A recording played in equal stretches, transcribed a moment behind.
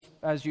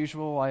as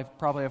usual, I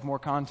probably have more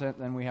content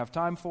than we have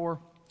time for.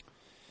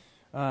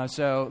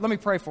 So let me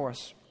pray for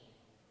us.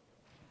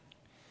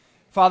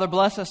 Father,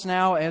 bless us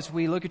now as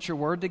we look at your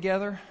word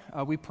together.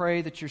 We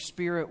pray that your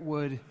Spirit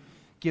would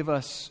give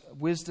us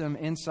wisdom,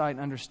 insight, and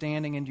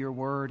understanding into your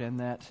word, and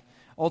that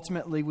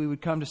ultimately we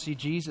would come to see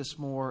Jesus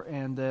more,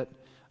 and that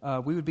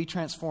we would be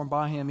transformed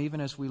by him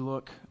even as we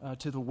look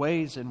to the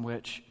ways in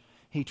which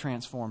he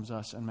transforms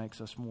us and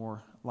makes us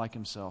more like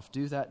himself.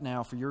 Do that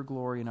now for your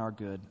glory and our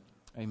good.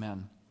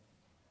 Amen.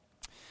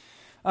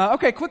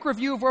 Okay, quick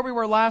review of where we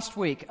were last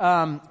week. We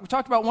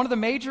talked about one of the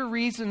major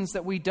reasons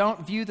that we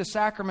don't view the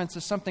sacraments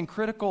as something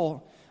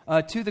critical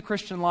to the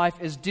Christian life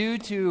is due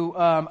to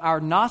our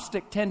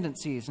Gnostic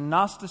tendencies. And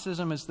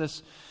Gnosticism is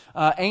this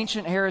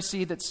ancient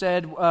heresy that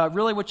said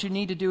really what you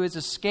need to do is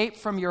escape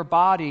from your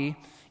body.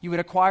 You would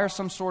acquire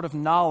some sort of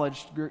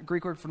knowledge.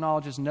 Greek word for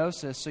knowledge is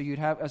gnosis. So you'd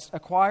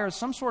acquire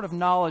some sort of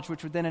knowledge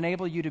which would then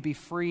enable you to be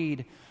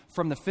freed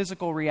from the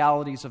physical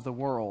realities of the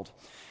world.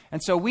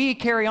 And so we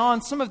carry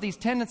on some of these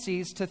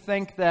tendencies to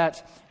think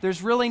that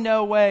there's really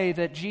no way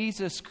that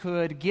Jesus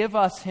could give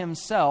us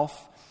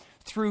himself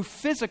through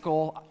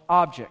physical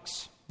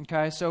objects.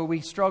 Okay, so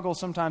we struggle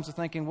sometimes with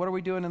thinking, what are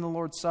we doing in the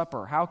Lord's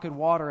Supper? How could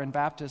water and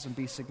baptism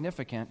be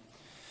significant?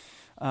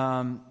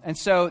 And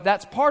so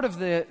that's part of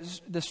the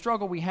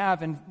struggle we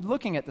have in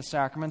looking at the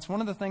sacraments.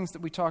 One of the things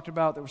that we talked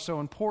about that was so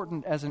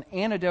important as an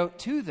antidote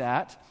to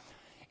that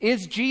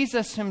is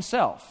Jesus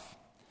himself,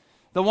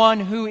 the one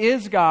who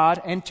is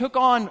God and took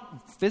on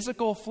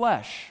physical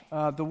flesh,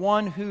 the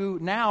one who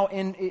now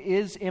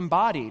is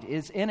embodied,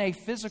 is in a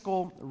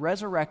physical,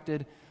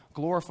 resurrected,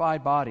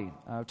 glorified body.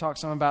 We talked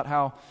some about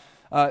how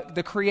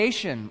the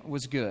creation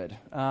was good,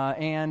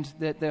 and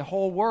that the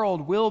whole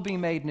world will be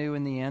made new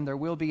in the end. There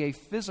will be a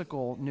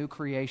physical new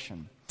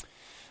creation.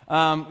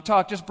 We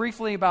talked just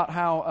briefly about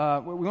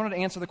how we wanted to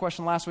answer the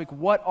question last week,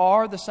 what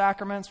are the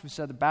sacraments? We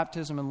said the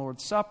baptism and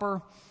Lord's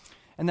Supper.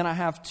 And then I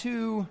have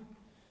two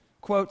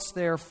quotes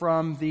there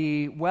from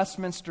the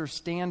Westminster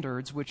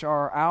Standards, which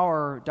are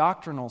our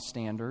doctrinal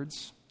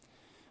standards.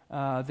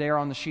 There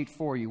on the sheet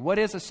for you. What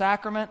is a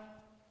sacrament?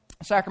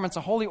 A sacrament's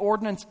a holy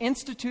ordinance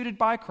instituted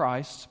by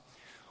Christ,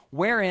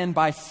 wherein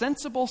by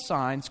sensible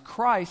signs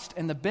Christ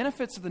and the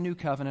benefits of the new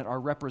covenant are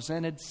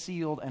represented,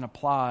 sealed, and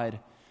applied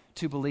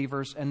to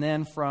believers. And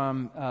then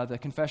from the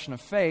Confession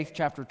of Faith,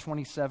 chapter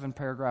 27,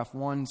 paragraph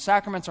 1,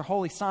 sacraments are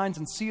holy signs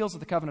and seals of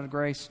the covenant of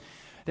grace.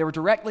 They were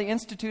directly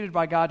instituted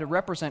by God to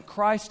represent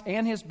Christ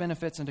and his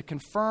benefits and to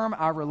confirm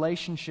our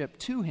relationship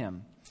to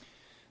him.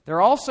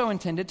 They're also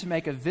intended to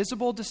make a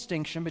visible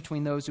distinction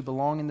between those who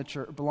belong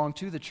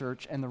to the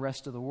church and the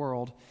rest of the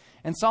world,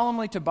 and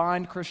solemnly to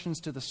bind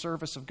Christians to the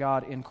service of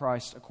God in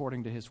Christ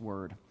according to his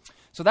word.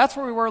 So that's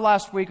where we were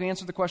last week. We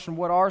answered the question,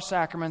 what are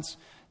sacraments?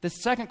 The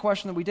second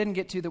question that we didn't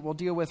get to that we'll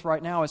deal with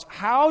right now is,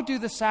 how do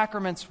the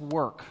sacraments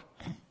work?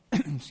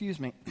 Excuse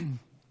me.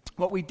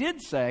 What we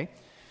did say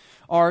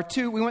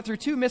we went through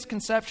two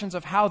misconceptions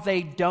of how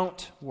they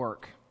don't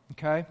work,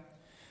 okay?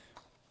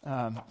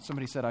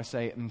 Somebody said I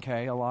say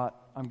okay a lot.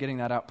 I'm getting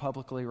that out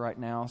publicly right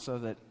now so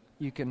that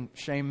you can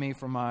shame me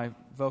for my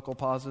vocal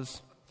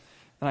pauses.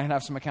 And I can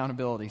have some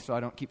accountability so I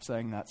don't keep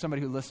saying that.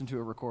 Somebody who listened to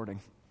a recording.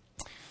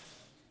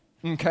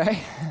 Okay.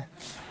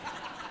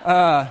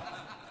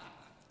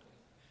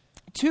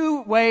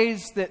 Two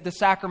ways that the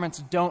sacraments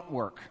don't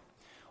work.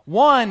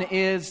 One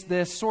is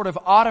this sort of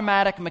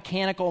automatic,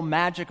 mechanical,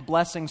 magic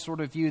blessing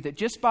sort of view that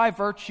just by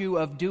virtue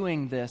of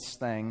doing this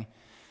thing,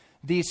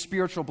 these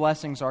spiritual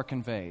blessings are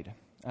conveyed.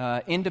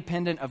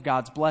 Independent of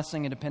God's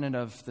blessing, independent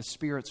of the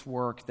Spirit's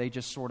work, they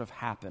just sort of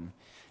happen.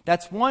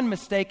 That's one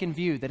mistaken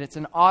view, that it's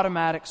an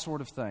automatic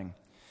sort of thing.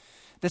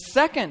 The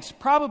second,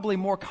 probably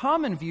more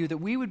common view that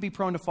we would be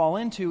prone to fall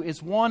into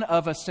is one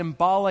of a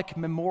symbolic,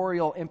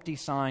 memorial, empty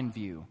sign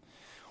view.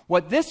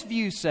 What this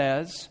view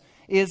says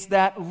is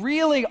that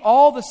really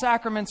all the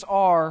sacraments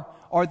are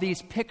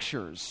these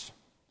pictures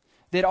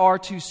that are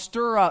to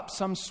stir up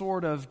some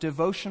sort of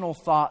devotional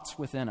thoughts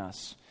within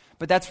us.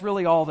 But that's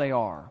really all they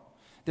are.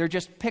 They're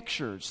just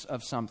pictures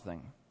of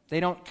something.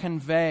 They don't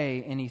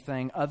convey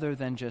anything other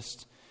than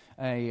just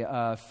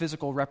a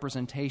physical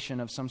representation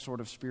of some sort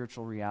of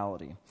spiritual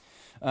reality.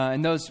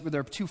 And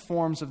there are two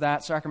forms of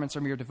that. Sacraments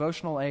are mere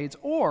devotional aids,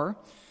 or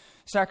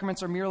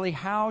sacraments are merely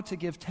how to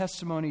give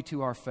testimony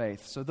to our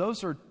faith. So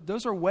those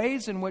are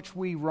ways in which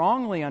we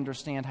wrongly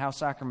understand how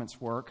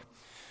sacraments work.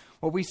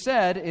 What we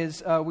said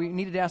is we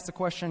needed to ask the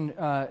question,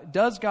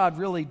 does God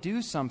really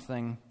do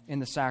something in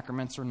the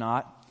sacraments or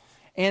not?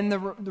 And the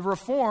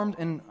Reformed,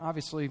 and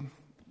obviously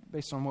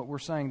based on what we're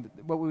saying,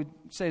 what we would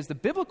say is the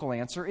biblical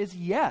answer is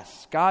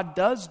yes, God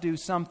does do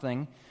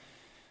something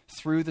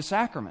through the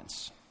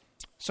sacraments.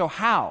 So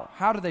how?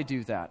 How do they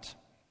do that?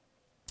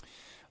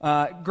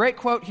 Great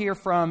quote here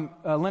from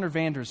Leonard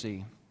van der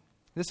Zee.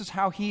 This is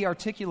how he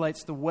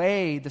articulates the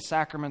way the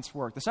sacraments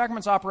work. The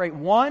sacraments operate,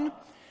 1,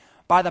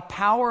 by the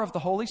power of the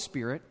Holy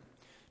Spirit,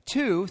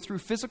 2, through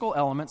physical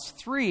elements,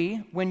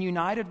 3, when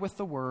united with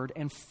the Word,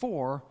 and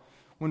 4,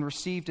 when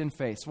received in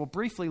faith. So we'll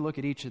briefly look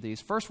at each of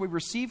these. First, we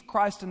receive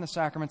Christ in the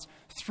sacraments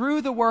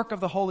through the work of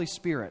the Holy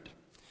Spirit.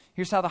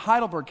 Here's how the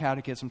Heidelberg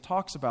Catechism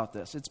talks about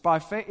this. It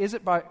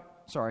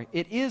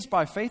is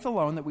by faith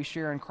alone that we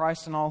share in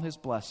Christ and all his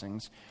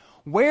blessings.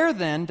 Where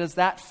then does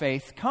that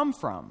faith come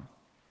from?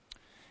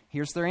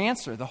 Here's their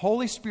answer. The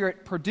Holy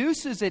Spirit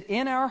produces it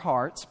in our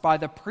hearts by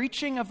the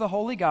preaching of the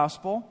Holy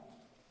Gospel.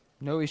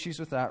 No issues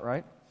with that,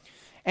 right?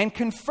 And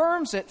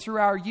confirms it through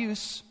our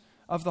use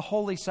of the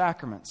Holy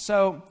Sacraments.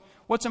 So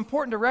what's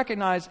important to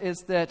recognize is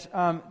that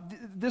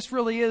this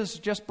really is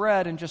just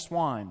bread and just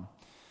wine.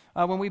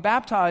 When we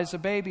baptize a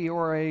baby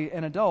or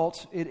an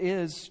adult, it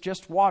is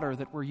just water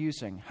that we're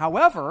using.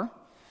 However,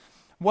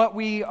 what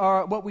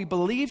we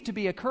believe to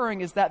be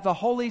occurring is that the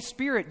Holy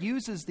Spirit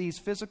uses these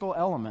physical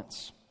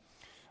elements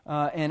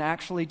and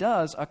actually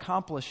does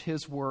accomplish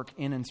his work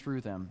in and through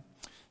them.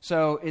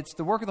 So it's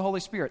the work of the Holy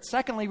Spirit.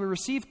 Secondly, we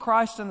receive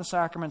Christ in the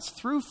sacraments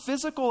through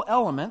physical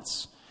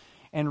elements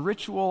and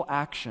ritual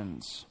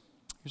actions.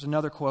 Here's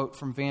another quote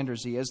from Van der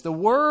Zee. As the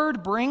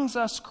Word brings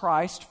us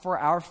Christ for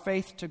our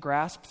faith to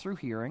grasp through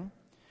hearing,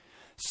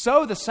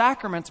 so the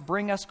sacraments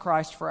bring us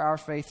Christ for our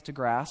faith to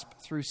grasp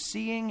through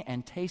seeing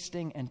and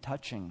tasting and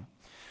touching.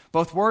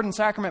 Both Word and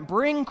sacrament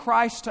bring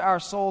Christ to our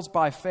souls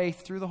by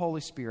faith through the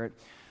Holy Spirit.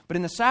 But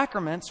in the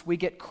sacraments, we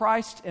get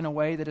Christ in a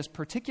way that is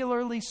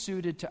particularly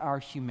suited to our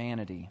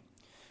humanity.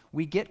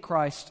 We get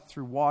Christ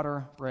through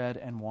water, bread,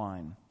 and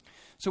wine.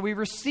 So we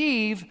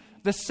receive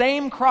the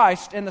same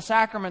Christ in the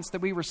sacraments that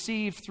we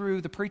receive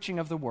through the preaching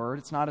of the Word.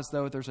 It's not as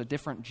though there's a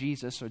different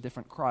Jesus or a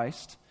different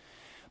Christ.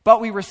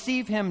 But we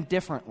receive him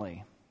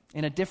differently,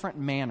 in a different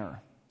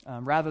manner.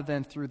 Rather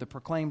than through the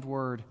proclaimed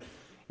Word,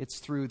 it's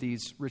through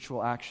these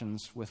ritual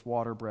actions with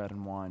water, bread,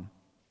 and wine.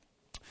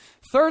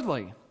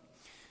 Thirdly,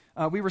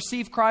 we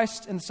receive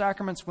Christ in the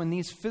sacraments when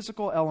these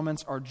physical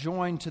elements are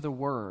joined to the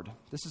Word.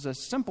 This is a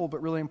simple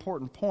but really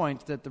important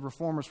point that the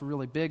Reformers were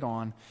really big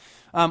on.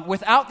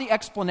 Without the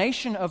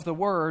explanation of the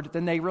Word,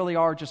 then they really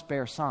are just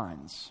bare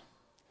signs.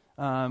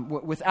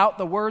 Without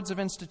the words of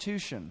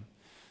institution,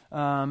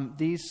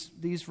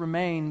 these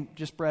remain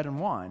just bread and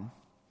wine.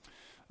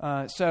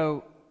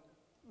 So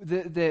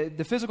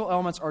the physical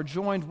elements are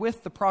joined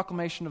with the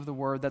proclamation of the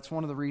Word. That's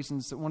one of the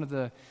reasons that one of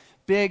the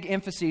big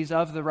emphases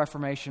of the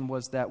Reformation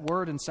was that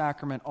Word and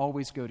sacrament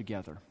always go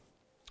together.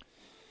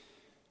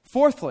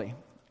 Fourthly,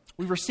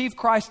 we receive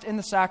Christ in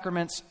the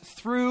sacraments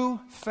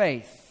through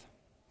faith.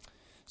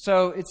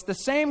 So it's the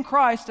same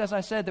Christ, as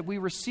I said, that we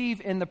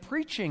receive in the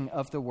preaching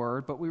of the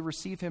Word, but we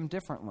receive him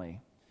differently.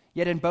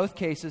 Yet in both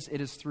cases, it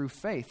is through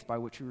faith by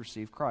which we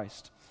receive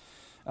Christ.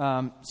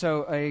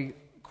 So a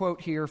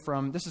quote here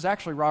from, this is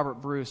actually Robert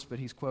Bruce, but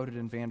he's quoted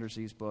in Van der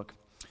Zee's book.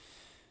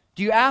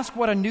 Do you ask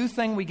what a new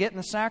thing we get in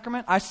the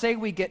sacrament? I say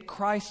we get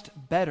Christ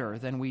better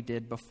than we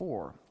did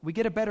before. We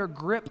get a better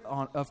grip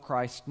of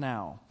Christ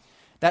now.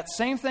 That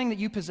same thing that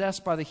you possess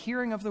by the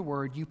hearing of the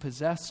Word, you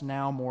possess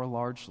now more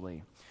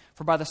largely.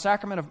 For by the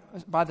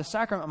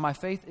sacrament my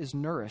faith is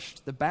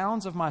nourished. The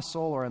bounds of my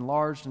soul are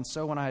enlarged, and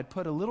so when I had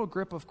but a little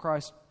grip of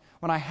Christ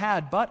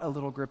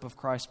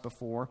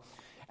before,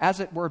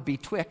 as it were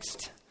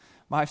betwixt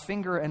my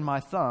finger and my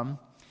thumb,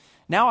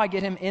 now I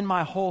get him in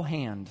my whole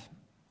hand.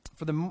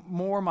 For the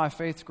more my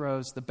faith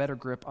grows, the better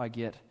grip I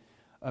get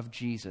of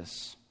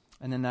Jesus.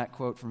 And then that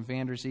quote from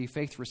Van der Zee,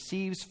 faith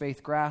receives,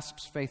 faith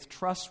grasps, faith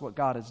trusts what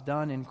God has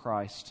done in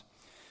Christ.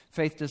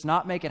 Faith does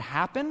not make it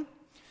happen,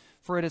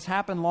 for it has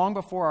happened long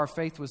before our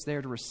faith was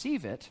there to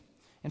receive it.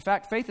 In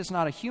fact, faith is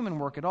not a human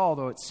work at all,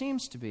 though it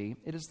seems to be.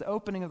 It is the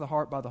opening of the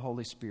heart by the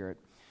Holy Spirit.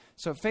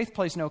 So faith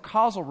plays no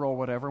causal role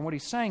whatever, and what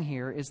he's saying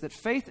here is that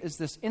faith is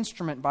this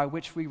instrument by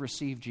which we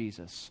receive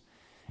Jesus.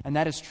 And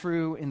that is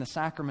true in the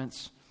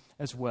sacraments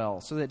as well.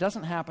 So that it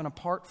doesn't happen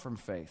apart from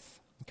faith.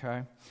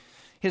 Okay?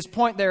 His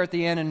point there at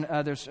the end,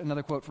 and there's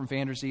another quote from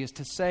Van der Zee, is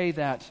to say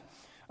that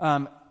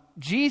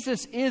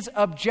Jesus is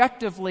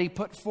objectively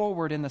put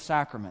forward in the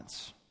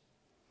sacraments.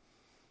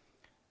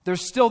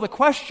 There's still the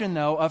question,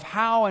 though, of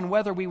how and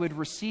whether we would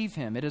receive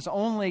him. It is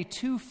only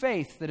to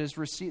faith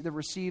that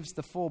receives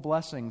the full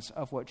blessings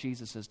of what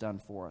Jesus has done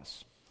for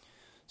us.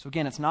 So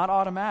again, it's not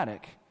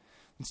automatic.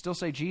 And still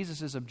say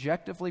Jesus is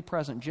objectively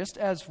present, just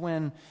as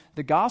when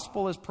the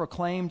gospel is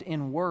proclaimed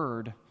in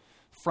word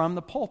from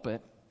the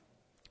pulpit,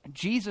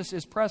 Jesus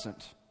is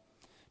present.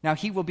 Now,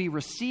 he will be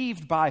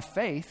received by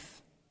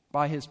faith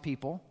by his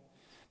people,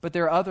 but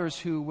there are others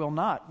who will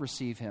not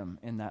receive him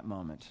in that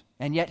moment.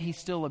 And yet he's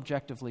still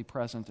objectively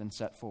present and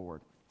set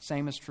forward.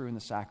 Same is true in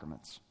the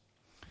sacraments.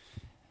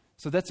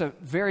 So that's a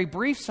very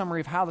brief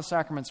summary of how the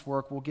sacraments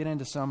work. We'll get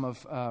into some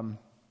of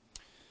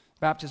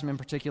baptism in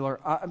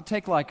particular. I'll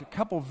take like a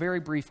couple very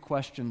brief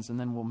questions and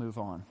then we'll move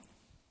on.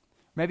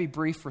 Maybe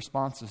brief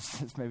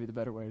responses is maybe the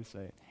better way to say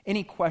it.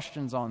 Any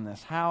questions on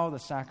this, how the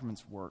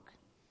sacraments work?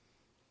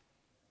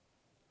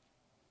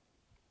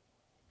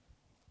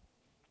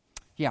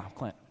 Yeah,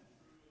 Clint.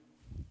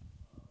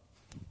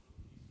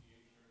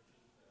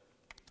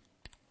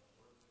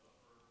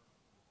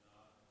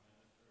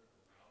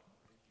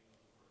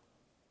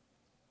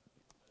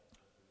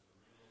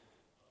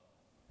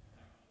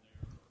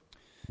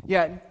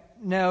 Yeah,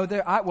 no,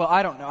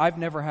 I don't know. I've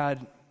never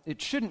had,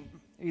 it shouldn't,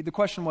 the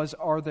question was,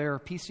 are there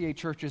PCA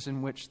churches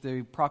in which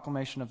the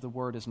proclamation of the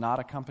word is not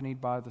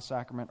accompanied by the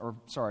sacrament,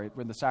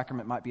 when the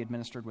sacrament might be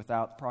administered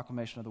without the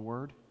proclamation of the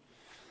word?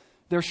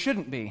 There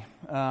shouldn't be.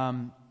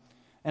 And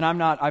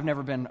I've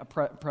never been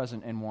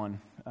present in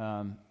one.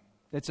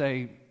 It's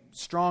a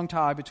strong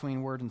tie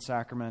between word and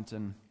sacrament,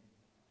 and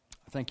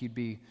I think you'd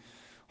be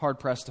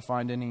hard-pressed to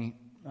find any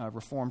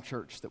Reformed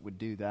church that would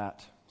do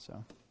that.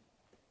 So,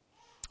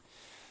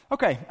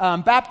 okay,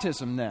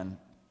 baptism then.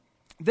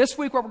 This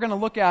week what we're going to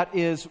look at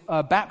is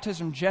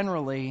baptism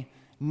generally.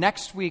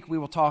 Next week we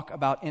will talk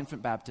about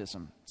infant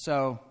baptism.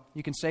 So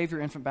you can save your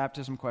infant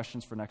baptism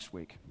questions for next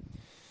week.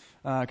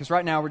 Because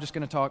right now we're just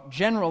going to talk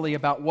generally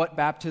about what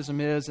baptism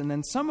is, and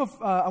then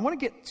I want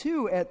to get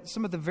at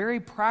some of the very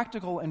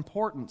practical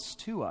importance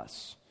to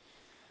us.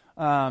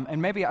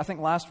 And maybe I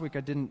think last week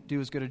I didn't do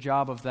as good a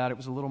job of that. It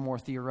was a little more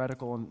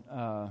theoretical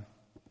and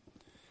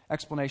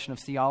explanation of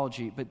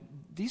theology, but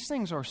these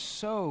things are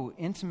so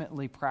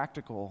intimately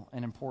practical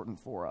and important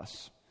for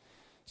us.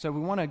 So we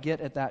want to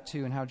get at that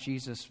too, and how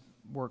Jesus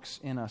works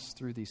in us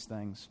through these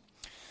things.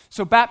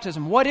 So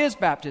baptism, what is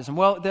baptism?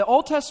 Well, the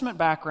Old Testament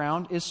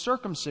background is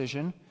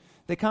circumcision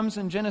that comes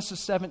in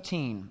Genesis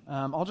 17.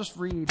 I'll just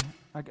read,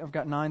 I've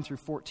got 9 through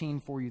 14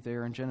 for you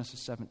there in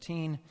Genesis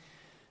 17.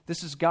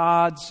 This is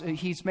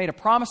he's made a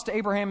promise to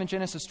Abraham in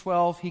Genesis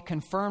 12. He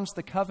confirms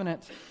the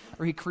covenant,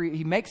 or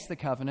he makes the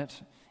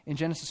covenant in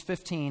Genesis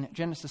 15.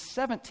 Genesis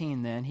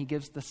 17, then, he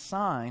gives the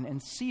sign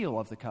and seal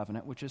of the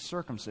covenant, which is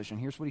circumcision.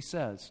 Here's what he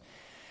says.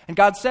 And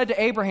God said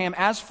to Abraham,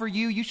 "As for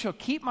you, you shall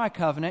keep my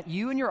covenant,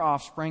 you and your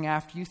offspring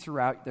after you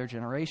throughout their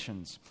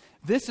generations.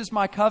 This is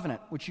my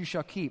covenant, which you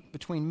shall keep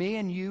between me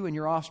and you and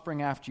your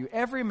offspring after you.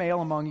 Every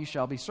male among you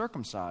shall be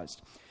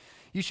circumcised.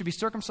 You shall be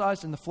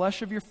circumcised in the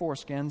flesh of your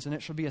foreskins, and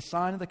it shall be a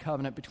sign of the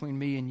covenant between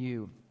me and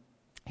you.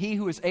 He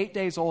who is 8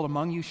 days old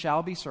among you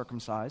shall be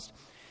circumcised.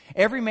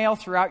 Every male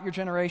throughout your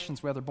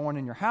generations, whether born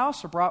in your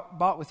house or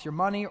bought with your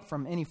money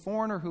from any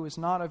foreigner who is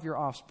not of your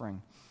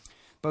offspring.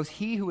 Both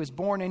he who is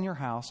born in your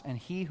house and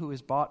he who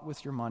is bought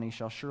with your money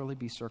shall surely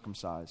be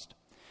circumcised.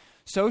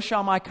 So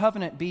shall my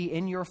covenant be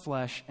in your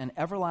flesh, an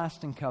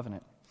everlasting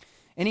covenant.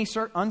 Any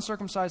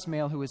uncircumcised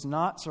male who is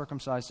not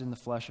circumcised in the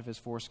flesh of his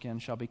foreskin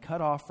shall be cut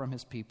off from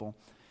his people.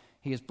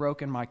 He has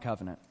broken my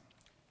covenant."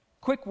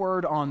 Quick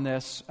word on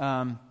this.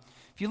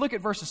 If you look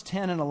at verses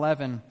 10 and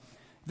 11,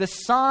 the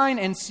sign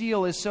and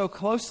seal is so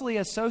closely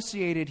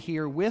associated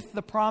here with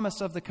the promise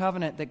of the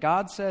covenant that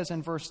God says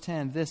in verse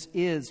 10, "This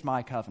is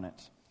my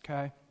covenant."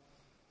 Okay?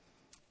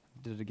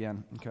 Did it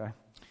again. Okay.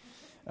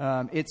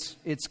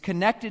 It's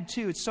connected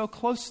to, it's so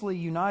closely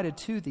united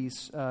to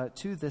this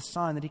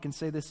sign that he can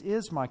say, "This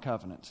is my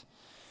covenant."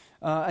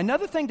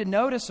 Another thing to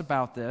notice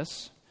about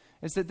this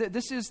is that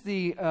this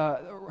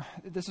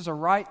is a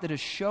rite that is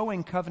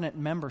showing covenant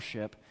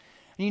membership.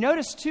 And you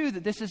notice too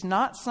that this is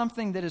not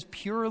something that is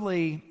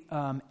purely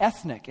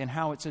ethnic in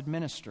how it's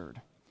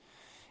administered.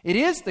 It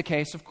is the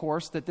case, of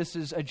course, that this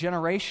is a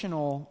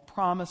generational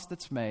promise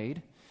that's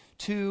made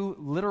to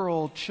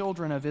literal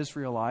children of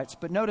Israelites.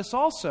 But notice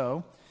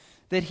also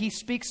that he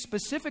speaks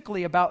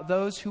specifically about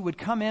those who would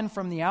come in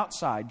from the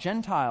outside,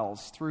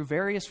 Gentiles, through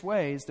various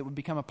ways that would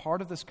become a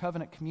part of this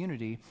covenant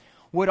community,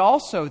 would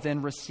also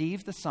then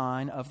receive the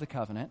sign of the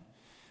covenant,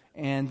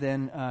 and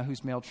then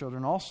whose male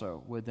children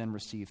also would then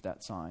receive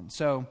that sign.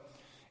 So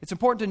it's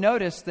important to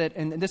notice that,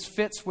 and this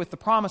fits with the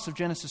promise of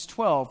Genesis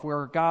 12,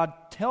 where God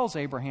tells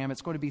Abraham,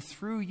 it's going to be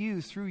through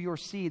you, through your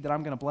seed, that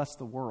I'm going to bless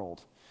the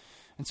world.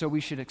 And so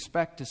we should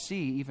expect to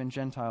see even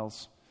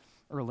Gentiles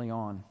early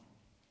on.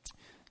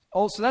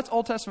 So that's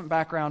Old Testament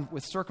background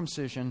with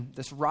circumcision,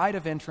 this rite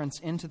of entrance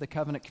into the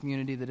covenant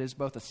community that is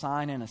both a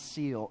sign and a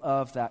seal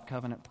of that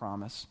covenant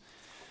promise.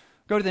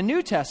 Go to the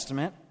New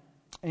Testament,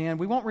 and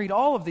we won't read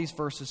all of these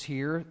verses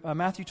here.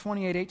 Matthew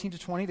 28, 18 to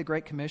 20, the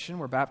Great Commission,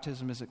 where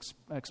baptism is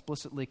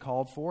explicitly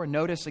called for. And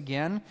notice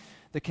again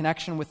the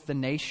connection with the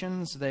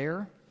nations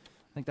there.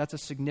 I think that's a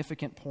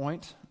significant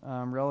point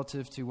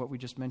relative to what we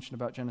just mentioned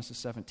about Genesis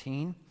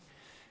 17.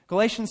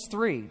 Galatians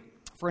 3,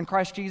 "For in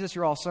Christ Jesus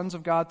you're all sons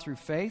of God through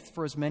faith,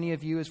 for as many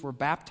of you as were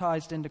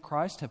baptized into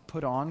Christ have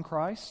put on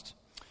Christ."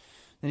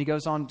 Then he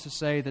goes on to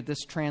say that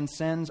this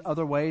transcends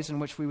other ways in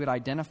which we would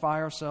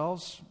identify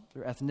ourselves,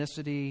 through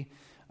ethnicity,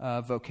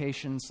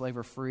 vocation, slave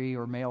or free,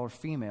 or male or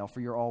female,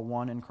 for you're all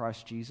one in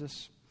Christ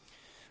Jesus.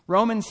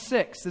 Romans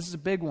 6, this is a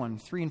big one,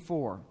 3 and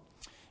 4.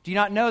 "Do you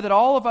not know that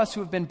all of us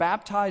who have been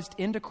baptized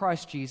into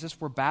Christ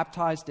Jesus were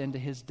baptized into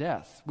his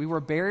death? We were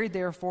buried,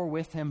 therefore,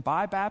 with him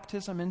by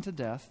baptism into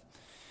death,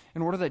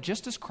 in order that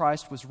just as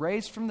Christ was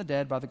raised from the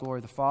dead by the glory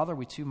of the Father,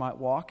 we too might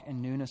walk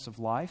in newness of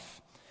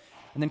life."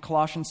 And then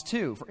Colossians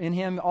 2, "For in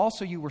him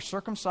also you were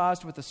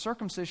circumcised with a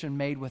circumcision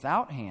made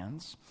without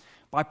hands,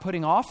 by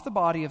putting off the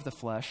body of the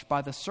flesh,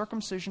 by the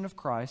circumcision of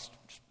Christ,"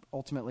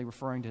 ultimately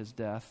referring to his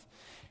death,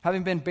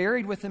 "having been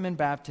buried with him in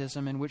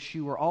baptism, in which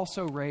you were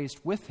also raised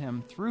with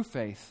him through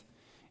faith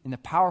in the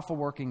powerful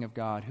working of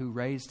God who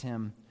raised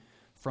him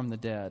from the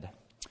dead."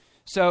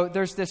 So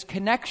there's this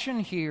connection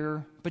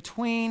here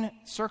between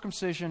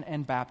circumcision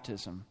and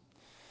baptism.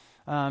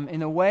 In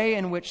the way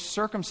in which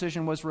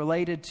circumcision was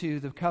related to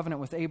the covenant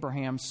with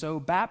Abraham, so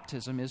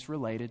baptism is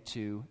related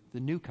to the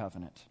new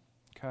covenant.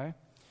 Okay?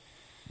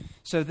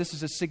 So this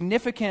is a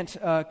significant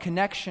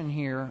connection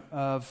here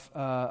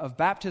of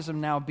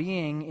baptism now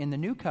being in the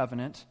new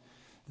covenant,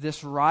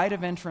 this rite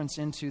of entrance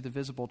into the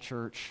visible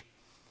church,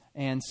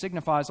 and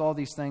signifies all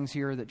these things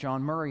here that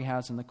John Murray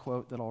has in the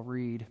quote that I'll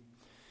read.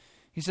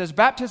 He says,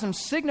 baptism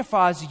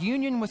signifies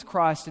union with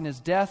Christ in his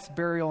death,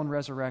 burial, and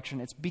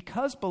resurrection. It's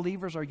because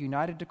believers are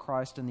united to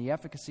Christ in the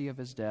efficacy of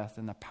his death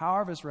and the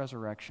power of his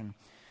resurrection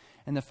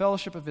and the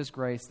fellowship of his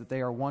grace that they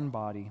are one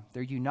body.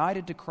 They're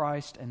united to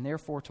Christ and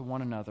therefore to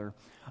one another.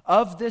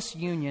 Of this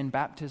union,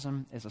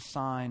 baptism is a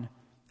sign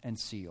and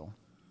seal.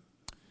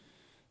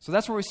 So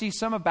that's where we see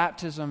some of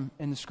baptism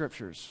in the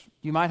Scriptures.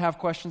 You might have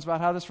questions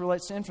about how this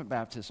relates to infant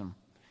baptism,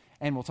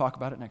 and we'll talk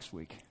about it next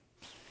week.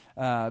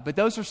 But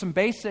those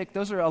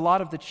are a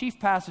lot of the chief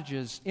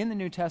passages in the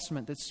New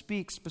Testament that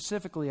speak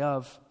specifically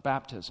of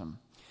baptism.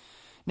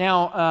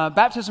 Now,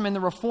 baptism in the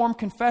Reformed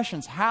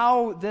confessions,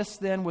 how this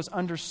then was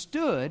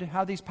understood,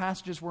 how these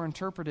passages were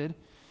interpreted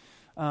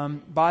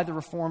by the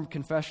Reformed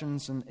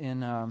confessions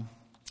and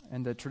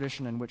the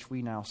tradition in which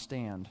we now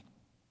stand.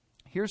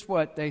 Here's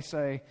what they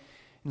say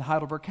in the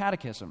Heidelberg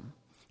Catechism.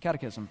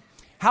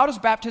 How does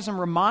baptism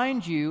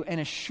remind you and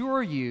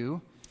assure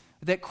you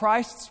that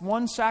Christ's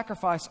one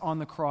sacrifice on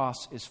the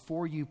cross is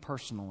for you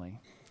personally?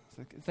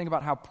 Think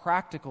about how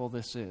practical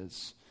this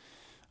is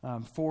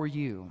for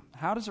you.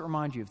 How does it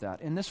remind you of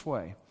that? In this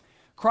way,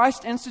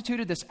 Christ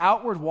instituted this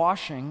outward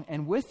washing,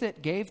 and with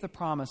it gave the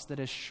promise that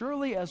as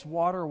surely as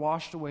water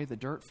washed away the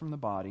dirt from the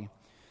body,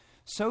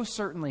 so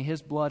certainly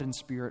his blood and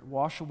spirit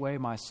wash away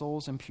my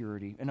soul's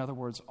impurity. In other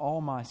words,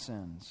 all my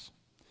sins.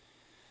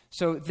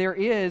 So there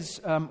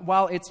is,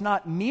 while it's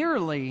not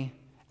merely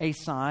a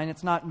sign,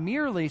 it's not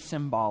merely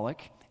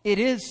symbolic, it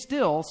is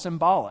still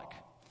symbolic.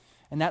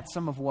 And that's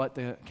some of what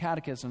the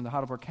Catechism, the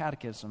Heidelberg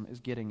Catechism, is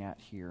getting at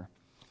here.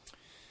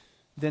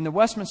 Then the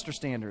Westminster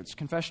Standards,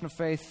 Confession of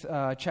Faith,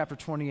 chapter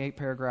 28,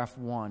 paragraph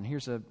 1.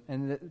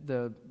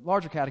 The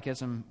larger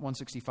Catechism,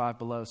 165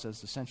 below,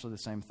 says essentially the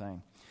same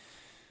thing.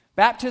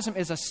 Baptism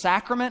is a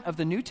sacrament of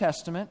the New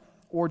Testament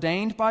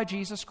ordained by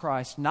Jesus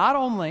Christ, not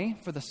only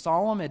for the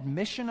solemn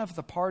admission of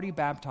the party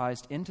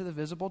baptized into the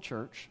visible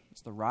church,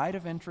 it's the rite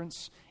of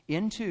entrance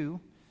into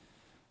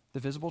the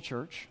visible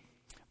church,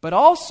 but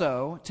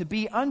also to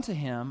be unto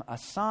him a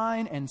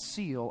sign and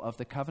seal of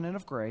the covenant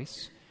of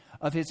grace,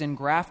 of his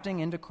engrafting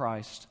into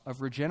Christ,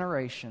 of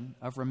regeneration,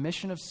 of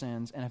remission of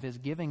sins, and of his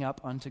giving up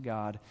unto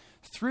God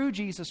through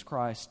Jesus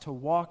Christ to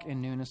walk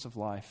in newness of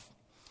life,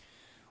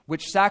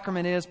 which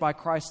sacrament is by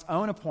Christ's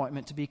own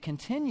appointment to be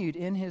continued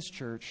in his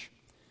church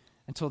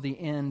until the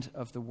end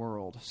of the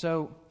world.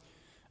 So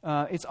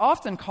it's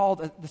often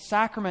called the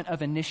sacrament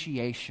of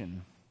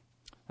initiation.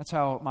 That's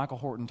how Michael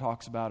Horton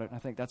talks about it, and I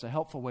think that's a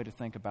helpful way to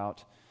think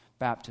about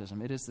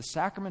baptism. It is the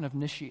sacrament of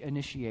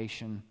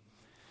initiation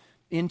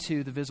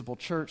into the visible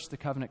church, the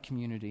covenant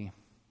community,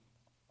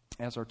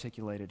 as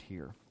articulated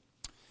here.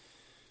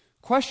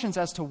 Questions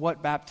as to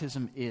what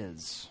baptism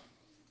is?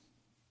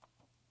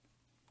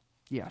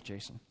 Yeah,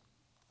 Jason.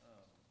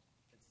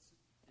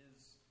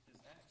 Is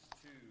Acts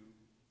 2,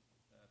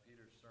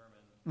 Peter's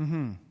sermon,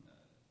 Mm-hmm.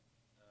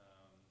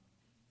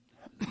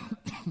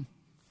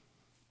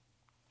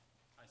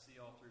 I see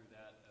all through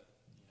that,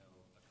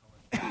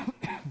 a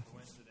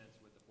coincidence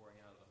with the pouring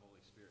out of the Holy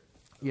Spirit.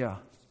 So Yeah.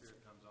 The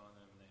Spirit comes on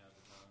them, and they have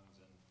the tongues,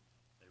 and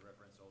they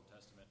reference Old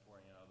Testament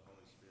pouring out of the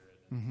Holy Spirit,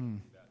 and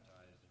Mm-hmm. be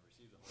baptized and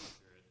receive the Holy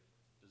Spirit.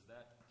 Does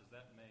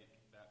that make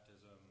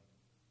baptism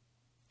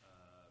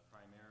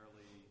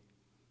primarily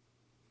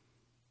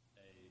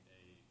a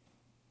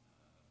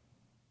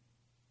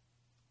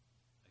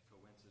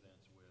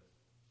coincidence with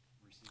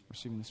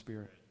receiving the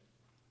Spirit?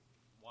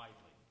 Widely.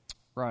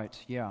 Right,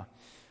 yeah.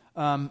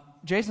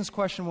 Jason's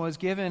question was,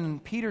 given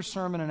Peter's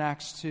sermon in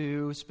Acts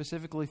 2,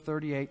 specifically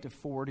 38 to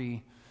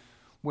 40,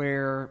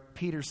 where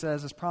Peter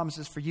says his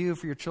promises for you,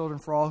 for your children,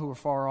 for all who are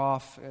far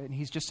off, and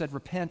he's just said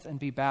repent and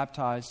be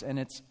baptized, and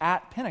it's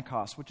at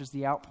Pentecost, which is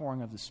the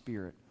outpouring of the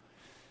Spirit.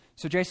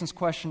 So Jason's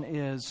question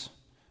is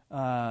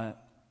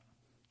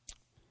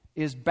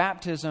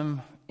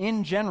baptism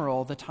in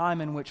general the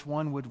time in which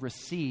one would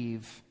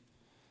receive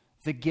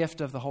the gift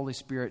of the Holy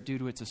Spirit due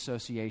to its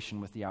association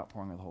with the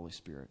outpouring of the Holy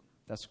Spirit?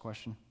 That's the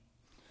question.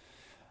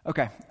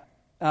 Okay.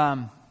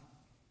 I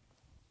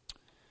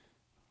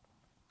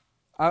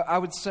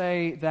would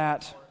say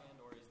that...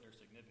 Or is there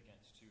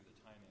significance to the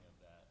timing of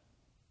that?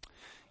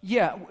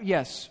 Yeah,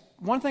 yes.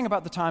 One thing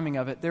about the timing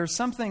of it, there's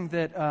something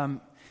that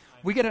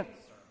we get...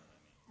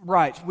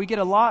 We get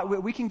a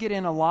lot... We can get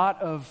in a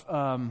lot of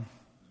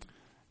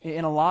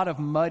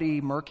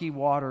muddy, murky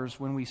waters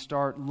when we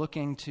start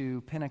looking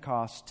to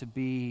Pentecost to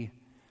be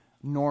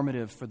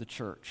normative for the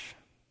church.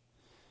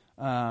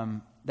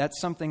 That's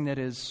something that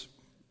is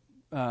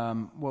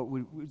what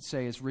we would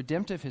say is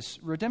redemptive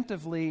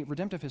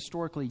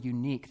historically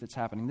unique that's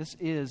happening. This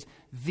is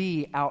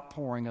the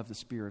outpouring of the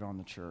Spirit on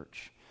the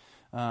church.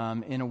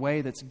 In a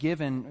way that's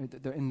given,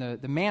 in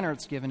the manner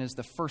it's given is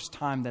the first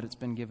time that it's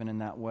been given in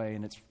that way,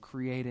 and it's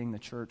creating the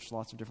church,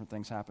 lots of different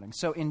things happening.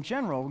 So in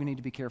general, we need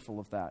to be careful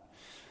of that.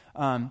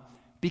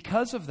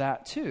 Because of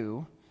that,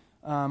 too,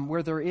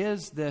 where there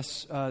is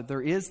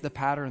the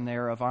pattern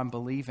there of I'm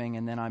believing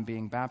and then I'm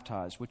being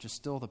baptized, which is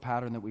still the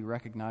pattern that we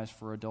recognize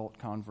for adult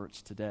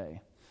converts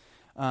today.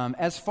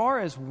 As far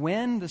as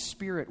when the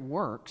Spirit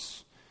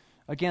works,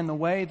 again, the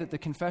way that the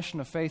Confession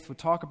of Faith would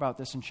talk about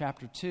this in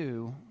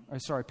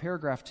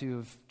paragraph 2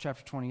 of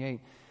chapter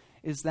 28,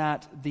 is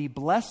that the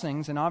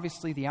blessings, and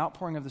obviously the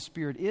outpouring of the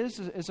Spirit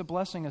is a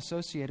blessing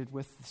associated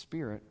with the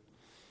Spirit,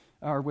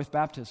 or with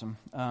baptism,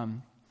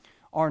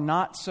 are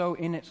not so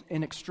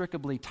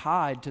inextricably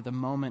tied to the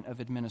moment of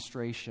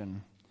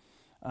administration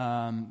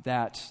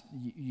that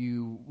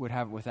you would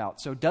have it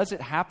without. So does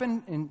it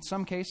happen in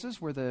some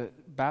cases where the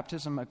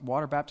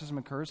water baptism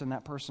occurs and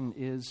that person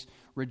is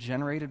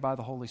regenerated by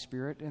the Holy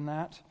Spirit in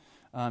that?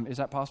 Is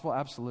that possible?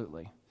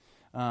 Absolutely.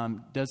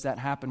 Does that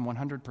happen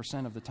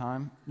 100% of the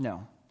time?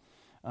 No.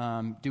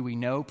 Do we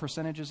know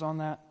percentages on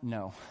that?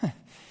 No.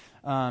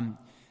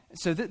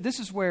 So this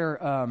is where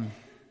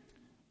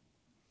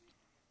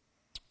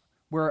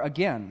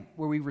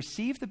we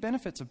receive the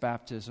benefits of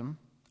baptism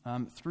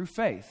through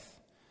faith,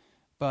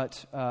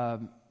 but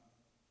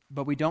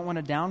we don't want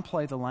to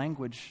downplay the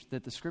language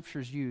that the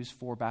Scriptures use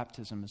for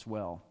baptism as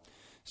well.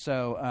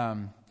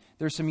 So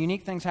there's some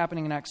unique things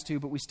happening in Acts 2,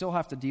 but we still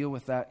have to deal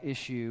with that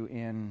issue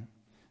in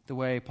the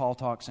way Paul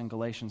talks in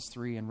Galatians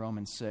 3 and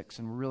Romans 6,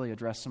 and we'll really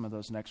address some of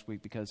those next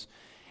week, because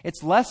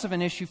it's less of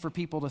an issue for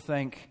people to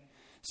think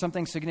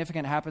something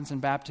significant happens in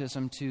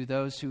baptism to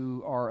those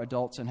who are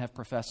adults and have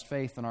professed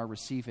faith and are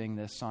receiving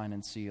this sign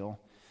and seal.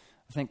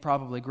 I think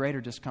probably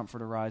greater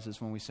discomfort arises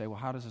when we say, well,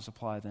 how does this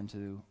apply then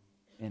to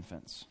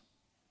infants?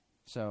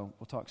 So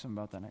we'll talk some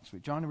about that next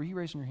week. John, were you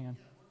raising your hand?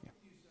 Yeah. What did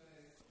you say,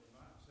 or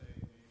not say,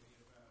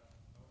 maybe about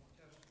Old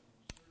Testament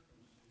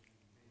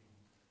circumcision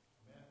being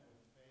met with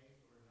faith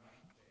or not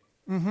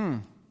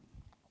faith?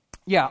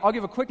 Yeah, I'll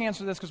give a quick answer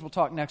to this because we'll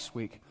talk next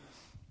week.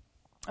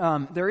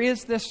 There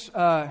is this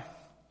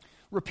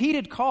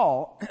repeated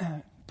call,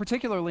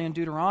 particularly in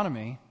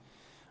Deuteronomy,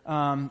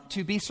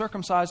 to be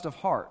circumcised of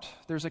heart.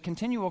 There's a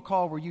continual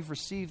call where you've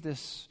received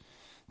this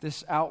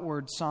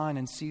outward sign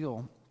and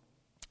seal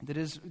that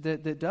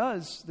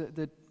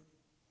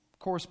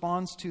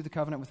corresponds to the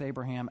covenant with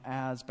Abraham,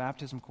 as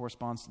baptism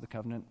corresponds to the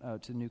covenant,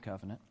 to the new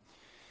covenant.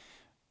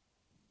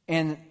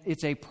 And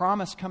it's a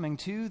promise coming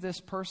to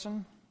this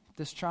person,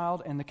 this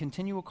child, and the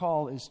continual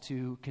call is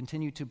to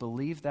continue to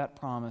believe that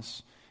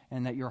promise,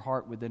 and that your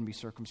heart would then be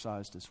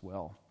circumcised as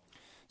well.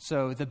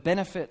 So the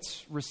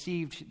benefits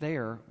received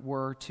there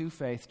were to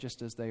faith,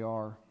 just as they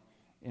are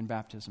in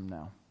baptism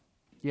now.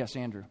 Yes,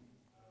 Andrew.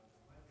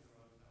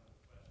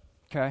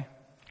 Okay.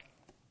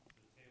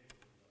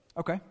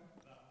 Okay.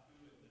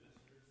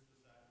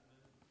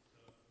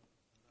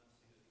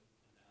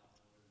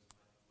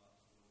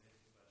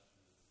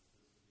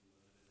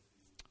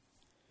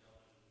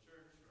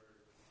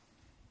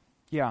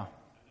 Yeah.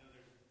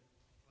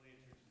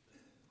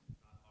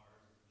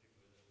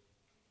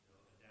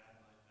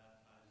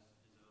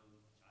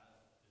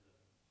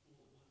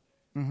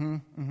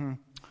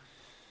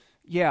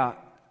 Yeah.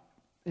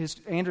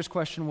 Andrew's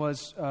question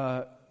was,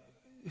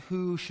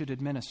 who should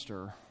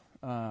administer?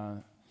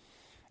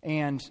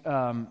 And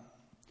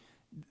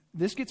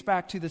this gets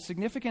back to the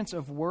significance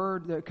of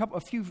word. A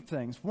few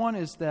things. One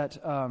is that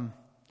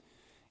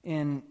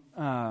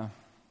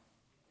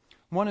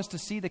one is to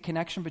see the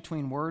connection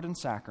between word and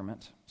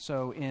sacrament.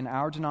 So in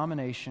our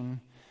denomination,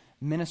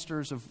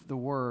 ministers of the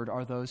word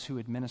are those who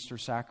administer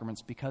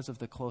sacraments because of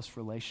the close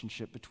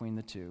relationship between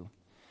the two.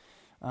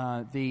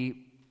 The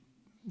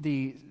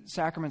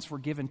sacraments were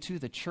given to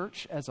the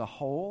church as a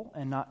whole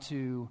and not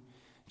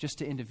just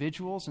to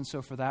individuals, and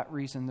so for that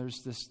reason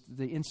there's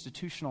the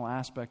institutional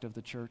aspect of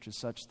the church is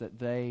such that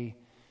they,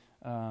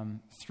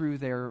 through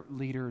their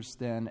leaders,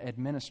 then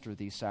administer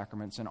these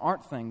sacraments and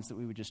aren't things that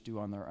we would just do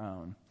on their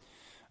own.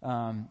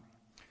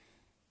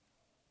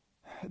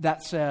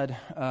 That said,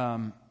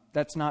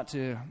 that's not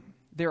to...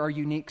 There are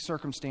unique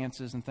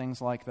circumstances and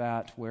things like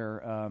that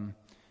where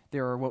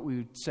there are what we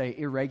would say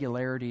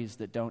irregularities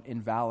that don't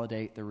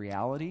invalidate the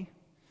reality.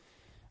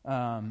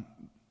 But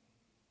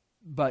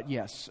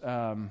yes,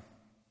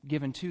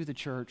 given to the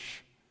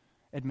church,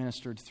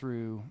 administered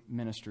through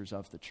ministers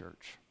of the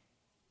church.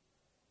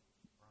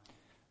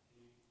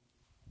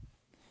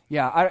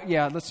 Yeah.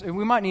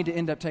 We might need to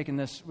end up taking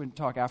this. We can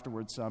talk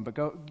afterwards some, but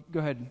go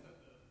ahead.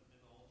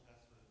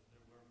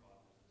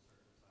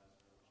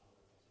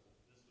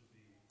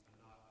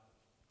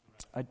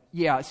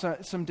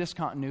 Some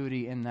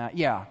discontinuity in that.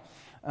 Yeah.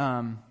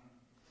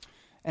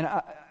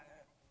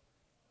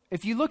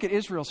 If you look at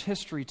Israel's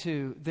history,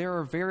 too, there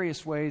are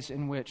various ways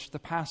in which the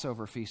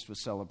Passover feast was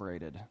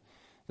celebrated.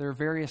 There are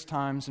various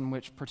times in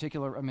which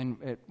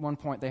at one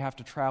point they have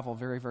to travel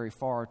very, very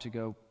far to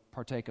go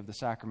partake of the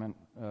sacrament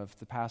of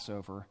the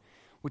Passover,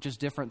 which is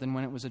different than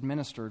when it was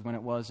administered, when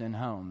it was in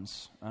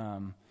homes,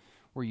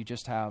 where you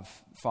just have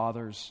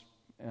fathers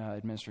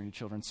administering to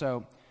children.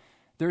 So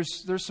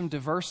there's some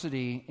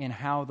diversity in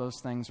how those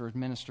things are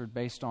administered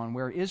based on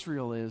where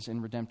Israel is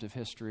in redemptive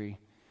history.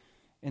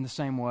 In the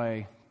same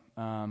way,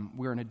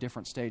 we're in a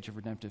different stage of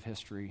redemptive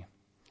history.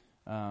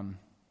 So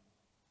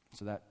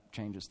that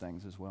changes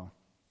things as well.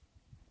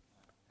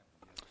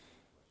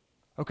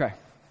 Okay.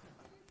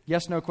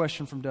 Yes, no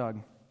question from Doug.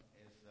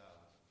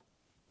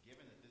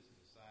 Given that this is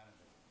a sign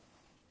of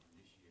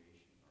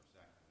initiation or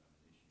sacrament of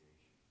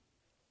initiation,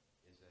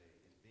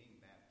 is being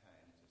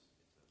baptized,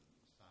 it's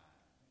a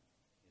sign.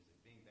 Is it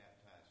being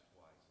baptized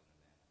twice in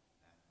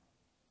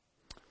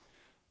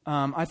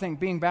an I think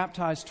being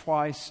baptized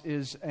twice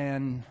is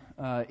an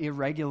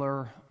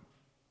irregular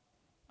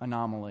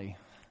anomaly.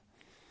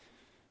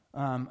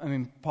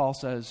 Paul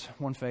says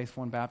one faith,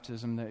 one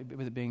baptism,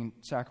 with it being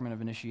sacrament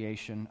of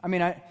initiation.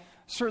 I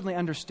certainly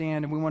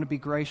understand, and we want to be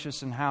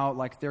gracious in how,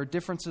 there are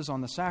differences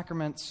on the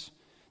sacraments.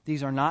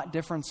 These are not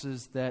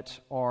differences that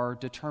are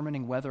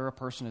determining whether a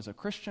person is a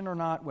Christian or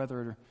not,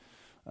 whether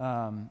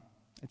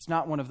it's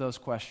not one of those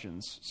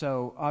questions.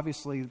 So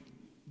obviously,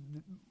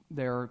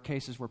 there are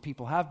cases where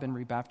people have been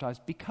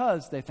rebaptized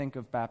because they think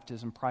of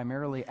baptism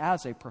primarily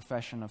as a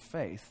profession of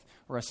faith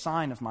or a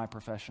sign of my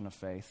profession of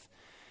faith.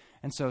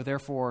 And so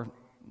therefore,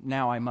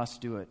 now I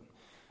must do it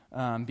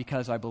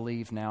because I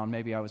believe now, and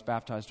maybe I was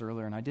baptized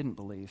earlier and I didn't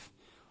believe.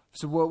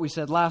 So what we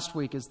said last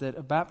week is that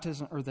a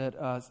baptism, or that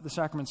the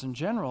sacraments in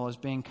general, as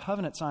being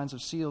covenant signs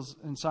and seals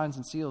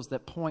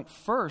that point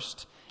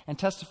first and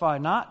testify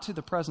not to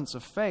the presence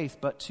of faith,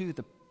 but to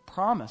the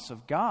promise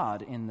of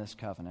God in this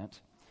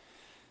covenant.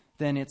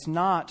 Then it's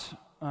not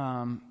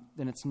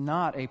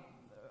a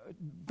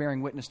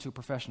bearing witness to a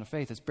profession of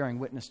faith. It's bearing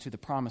witness to the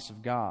promise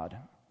of God.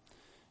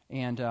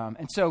 And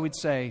so we'd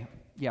say,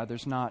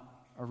 there's not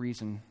a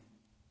reason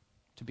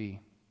to be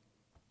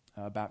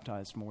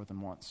baptized more than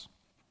once.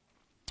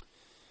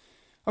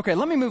 Okay,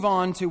 let me move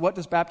on to what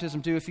does baptism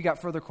do. If you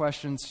got further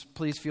questions,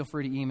 please feel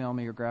free to email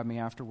me or grab me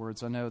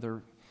afterwards. I know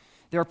there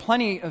are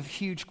plenty of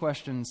huge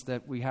questions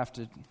that we have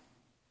to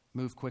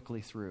move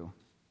quickly through.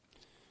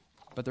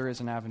 But there is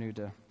an avenue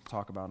to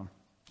talk about them.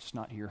 Just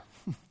not here.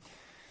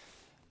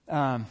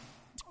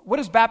 What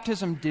does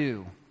baptism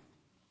do?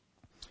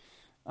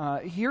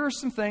 Here are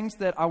some things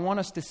that I want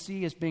us to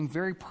see as being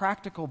very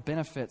practical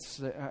benefits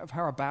of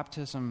how our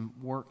baptism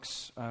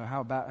works,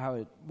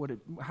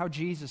 how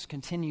Jesus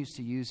continues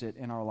to use it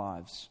in our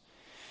lives.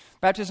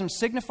 Baptism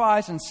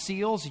signifies and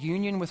seals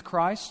union with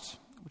Christ,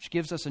 which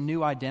gives us a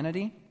new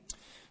identity.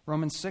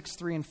 Romans 6,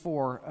 3, and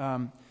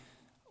 4.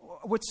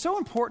 What's so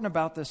important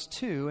about this,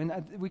 too,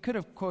 and we could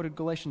have quoted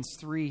Galatians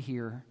 3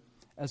 here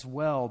as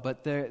well,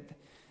 but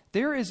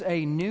there is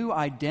a new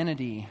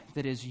identity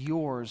that is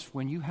yours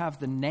when you have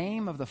the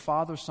name of the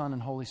Father, Son,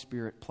 and Holy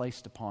Spirit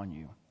placed upon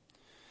you.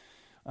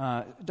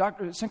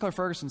 Dr. Sinclair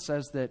Ferguson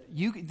says that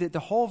the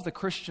whole of the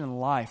Christian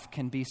life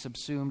can be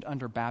subsumed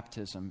under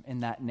baptism in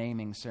that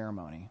naming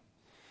ceremony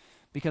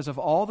because of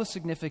all the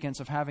significance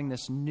of having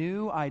this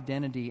new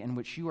identity in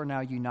which you are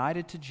now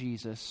united to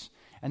Jesus,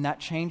 and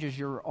that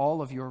changes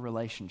all of your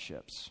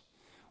relationships.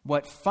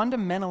 What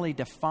fundamentally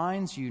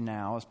defines you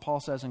now, as Paul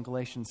says in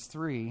Galatians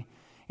 3,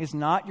 is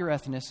not your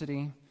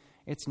ethnicity,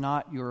 it's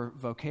not your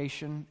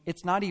vocation,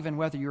 it's not even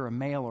whether you're a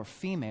male or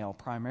female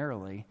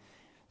primarily.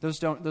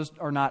 Those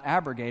are not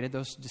abrogated,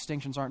 those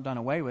distinctions aren't done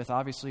away with.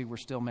 Obviously, we're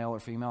still male or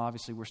female,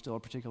 obviously we're still a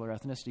particular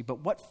ethnicity, but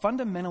what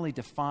fundamentally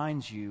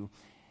defines you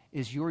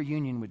is your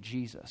union with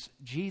Jesus.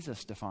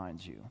 Jesus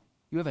defines you.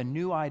 You have a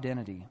new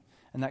identity,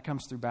 and that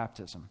comes through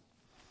baptism.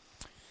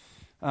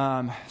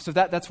 So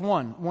that's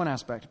one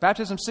aspect.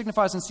 Baptism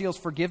signifies and seals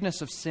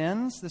forgiveness of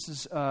sins. This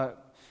is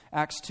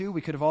Acts 2.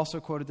 We could have also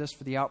quoted this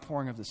for the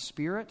outpouring of the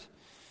Spirit.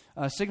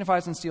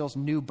 Signifies and seals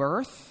new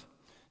birth.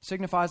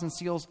 Signifies and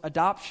seals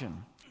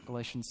adoption.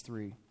 Galatians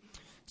 3.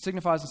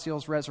 Signifies and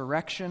seals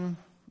resurrection.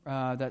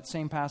 That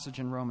same passage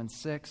in Romans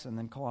 6 and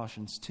then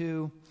Colossians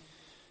 2.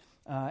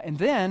 And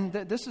then,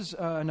 this is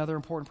another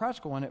important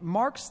practical one. It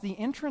marks the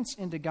entrance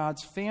into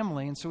God's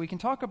family. And so we can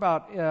talk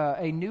about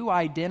a new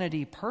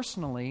identity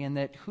personally, and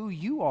that who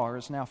you are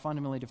is now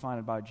fundamentally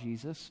defined by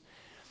Jesus.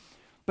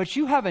 But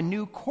you have a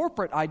new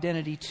corporate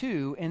identity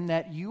too, in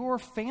that your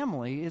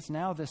family is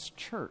now this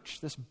church,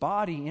 this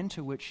body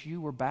into which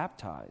you were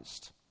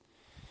baptized.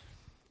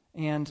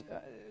 And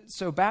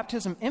so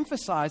baptism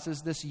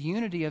emphasizes this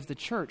unity of the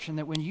church, and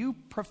that when you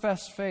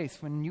profess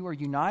faith, when you are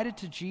united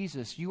to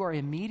Jesus, you are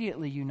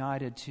immediately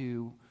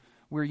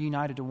we're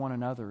united to one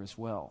another as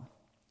well.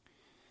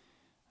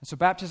 And so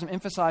baptism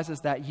emphasizes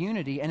that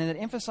unity, and it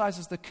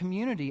emphasizes the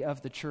community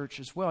of the church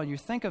as well. You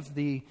think of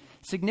the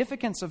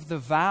significance of the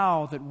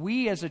vow that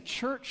we as a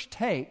church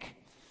take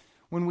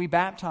when we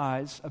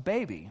baptize a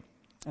baby.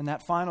 And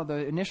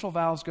the initial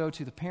vows go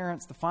to the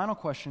parents, the final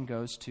question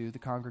goes to the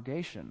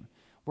congregation,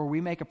 where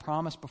we make a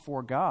promise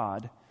before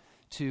God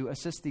to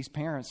assist these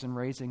parents in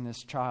raising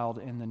this child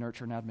in the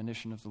nurture and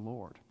admonition of the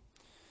Lord.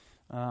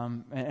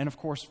 And of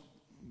course,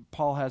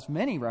 Paul has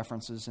many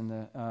references in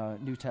the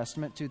New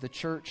Testament to the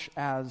church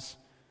as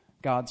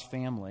God's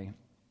family.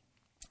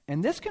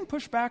 And this can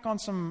push back on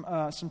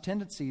some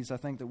tendencies, I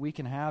think, that we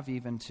can have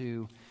even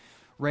to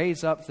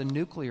raise up the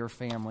nuclear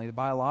family, the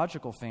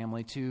biological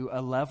family, to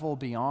a level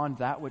beyond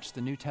that which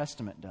the New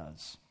Testament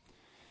does.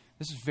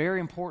 This is very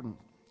important.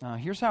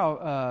 Here's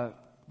how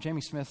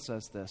Jamie Smith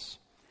says this.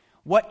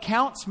 What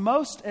counts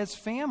most as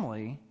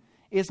family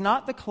is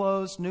not the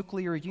closed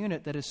nuclear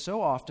unit that is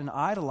so often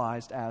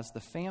idolized as the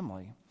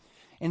family.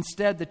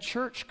 Instead, the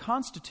church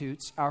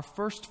constitutes our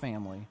first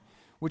family,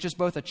 which is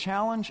both a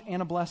challenge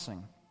and a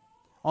blessing.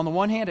 On the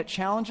one hand, it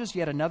challenges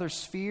yet another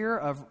sphere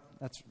of,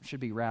 that should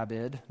be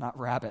rabid, not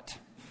rabbit.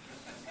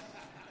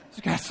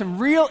 It's got some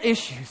real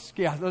issues.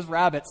 Yeah, those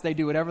rabbits, they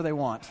do whatever they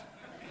want.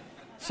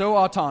 So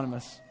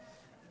autonomous.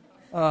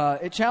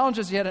 It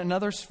challenges yet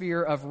another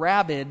sphere of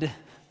rabid.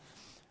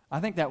 I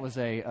think that was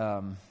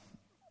one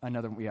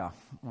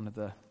of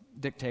the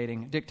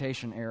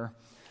dictation error.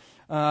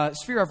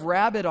 Sphere of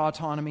rabid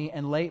autonomy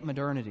and late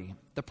modernity,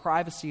 the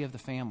privacy of the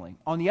family.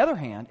 On the other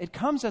hand, it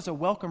comes as a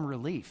welcome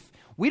relief.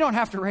 We don't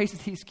have to raise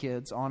these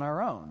kids on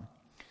our own.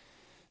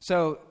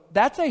 So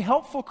that's a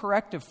helpful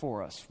corrective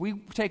for us. We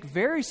take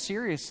very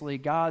seriously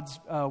God's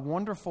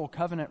wonderful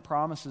covenant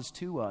promises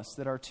to us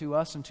that are to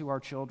us and to our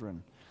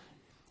children.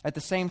 At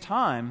the same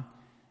time,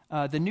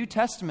 the New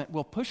Testament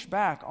will push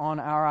back on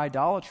our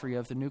idolatry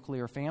of the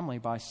nuclear family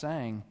by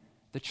saying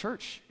the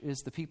church is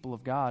the people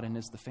of God and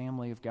is the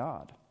family of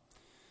God.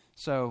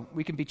 So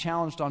we can be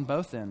challenged on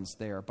both ends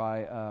there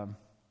by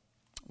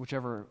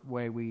whichever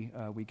way we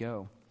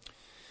go.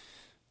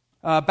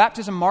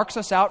 Baptism marks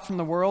us out from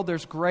the world.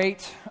 There's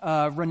great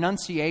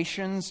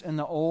renunciations in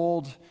the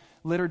old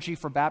liturgy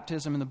for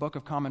baptism in the Book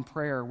of Common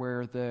Prayer,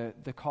 where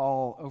the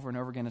call over and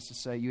over again is to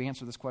say, you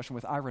answer this question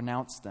with, I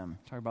renounce them.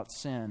 Talk about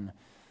sin,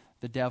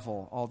 the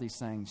devil, all these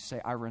things.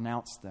 Say, I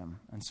renounce them.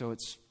 And so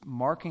it's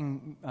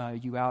marking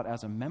you out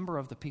as a member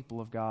of the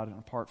people of God and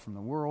apart from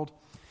the world.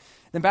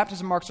 Then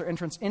baptism marks our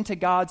entrance into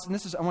God's, and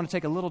I want to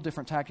take a little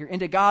different tack here,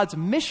 into God's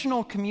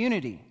missional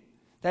community.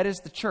 That is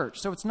the church.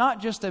 So it's not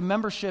just a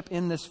membership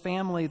in this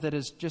family that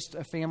is just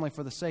a family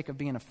for the sake of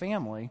being a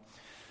family.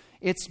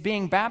 It's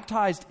being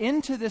baptized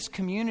into this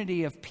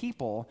community of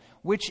people,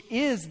 which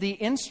is the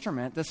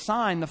instrument, the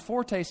sign, the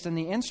foretaste, and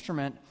the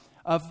instrument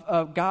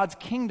of God's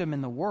kingdom in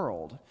the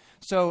world.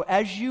 So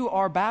as you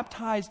are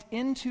baptized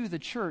into the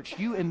church,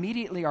 you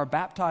immediately are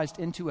baptized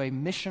into a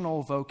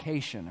missional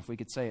vocation, if we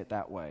could say it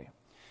that way.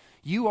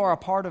 You are a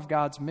part of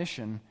God's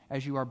mission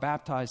as you are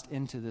baptized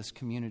into this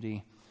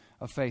community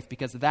of faith,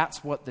 because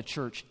that's what the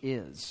church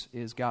is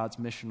God's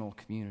missional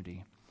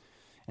community.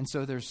 And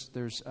so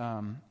there's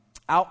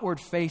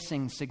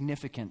outward-facing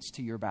significance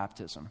to your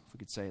baptism, if we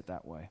could say it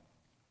that way.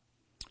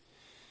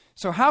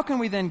 So how can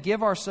we then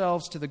give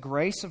ourselves to the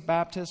grace of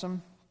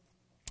baptism,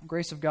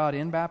 grace of God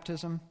in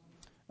baptism?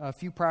 A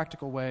few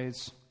practical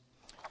ways.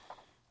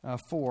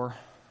 4.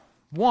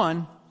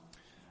 1,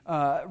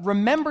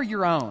 remember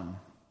your own.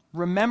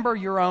 Remember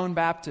your own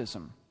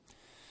baptism.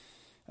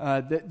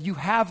 That you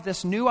have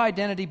this new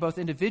identity both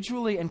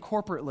individually and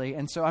corporately.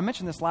 And so I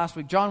mentioned this last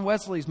week. John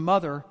Wesley's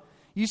mother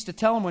used to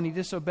tell him when he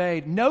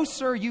disobeyed, no,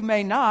 sir, you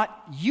may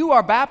not. You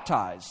are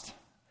baptized.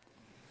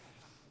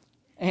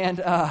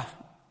 And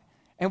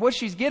what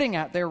she's getting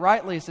at there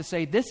rightly is to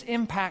say this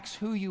impacts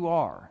who you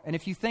are. And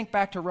if you think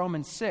back to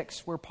Romans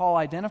 6, where Paul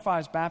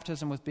identifies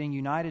baptism with being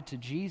united to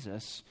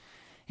Jesus,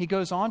 he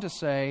goes on to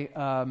say,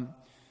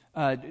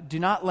 do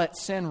not let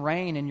sin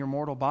reign in your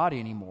mortal body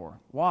anymore.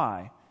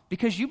 Why?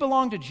 Because you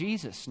belong to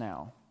Jesus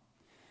now.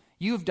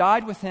 You have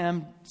died with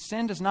him.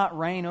 Sin does not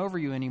reign over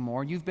you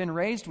anymore. You've been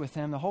raised with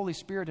him. The Holy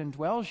Spirit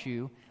indwells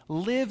you.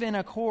 Live in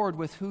accord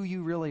with who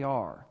you really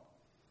are.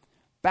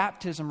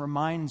 Baptism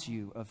reminds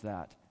you of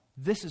that.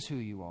 This is who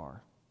you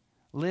are.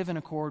 Live in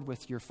accord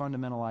with your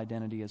fundamental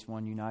identity as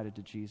one united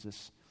to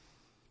Jesus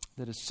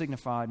that is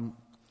signified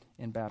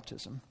in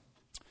baptism.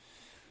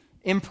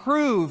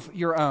 Improve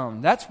your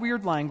own. That's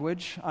weird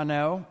language, I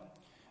know.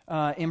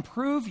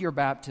 Improve your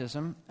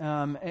baptism.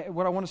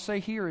 What I want to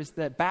say here is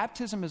that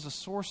baptism is a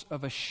source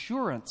of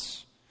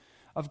assurance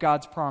of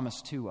God's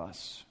promise to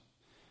us.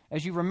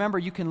 As you remember,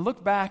 you can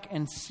look back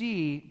and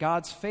see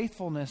God's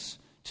faithfulness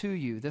to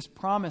you. This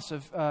promise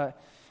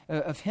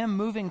of him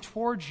moving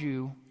towards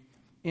you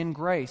in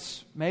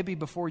grace, maybe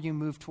before you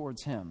move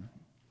towards him.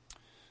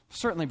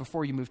 Certainly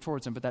before you move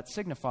towards him, but that's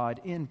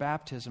signified in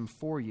baptism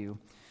for you.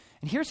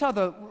 And here's how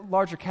the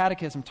larger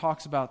catechism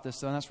talks about this,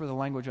 though, and that's where the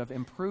language of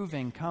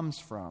improving comes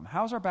from.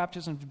 How is our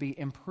baptism to be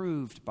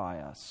improved by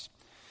us?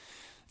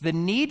 The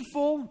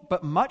needful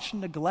but much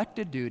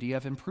neglected duty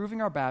of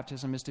improving our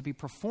baptism is to be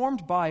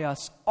performed by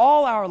us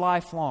all our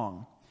life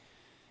long,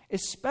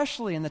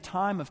 especially in the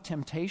time of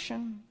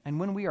temptation and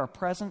when we are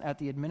present at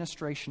the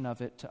administration of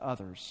it to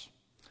others.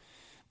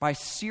 By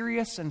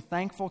serious and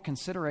thankful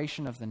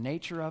consideration of the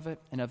nature of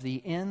it and of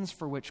the ends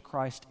for which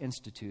Christ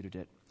instituted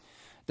it,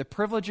 the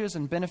privileges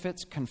and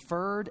benefits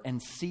conferred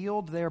and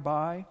sealed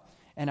thereby,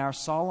 and our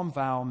solemn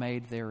vow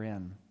made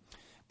therein.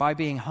 by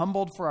being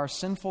humbled for our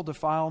sinful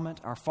defilement,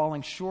 our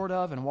falling short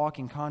of and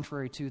walking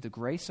contrary to the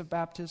grace of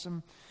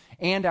baptism,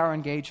 and our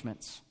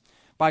engagements,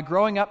 by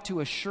growing up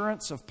to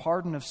assurance of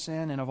pardon of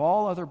sin and of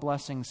all other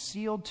blessings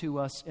sealed to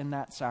us in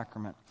that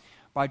sacrament,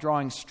 by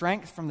drawing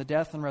strength from the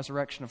death and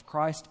resurrection of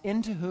Christ,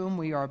 into whom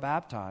we are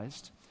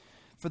baptized,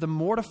 for the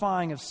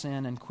mortifying of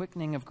sin and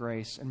quickening of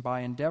grace, and by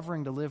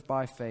endeavoring to live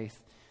by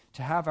faith,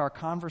 to have our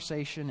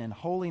conversation in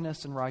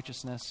holiness and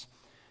righteousness,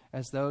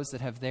 as those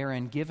that have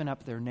therein given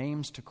up their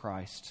names to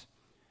Christ,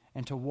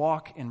 and to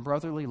walk in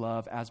brotherly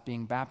love as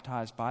being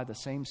baptized by the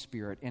same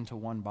Spirit into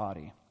one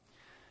body.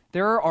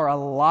 There are a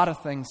lot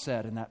of things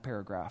said in that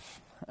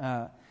paragraph.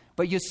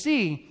 But you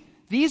see,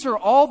 these are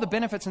all the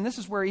benefits, and this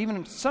is where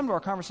even some of our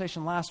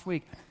conversation last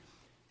week,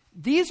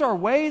 these are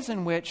ways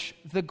in which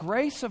the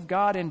grace of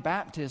God in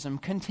baptism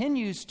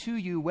continues to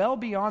you well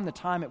beyond the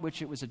time at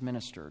which it was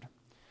administered.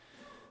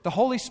 The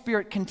Holy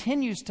Spirit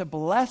continues to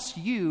bless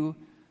you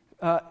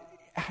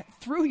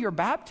through your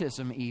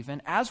baptism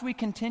even, as we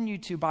continue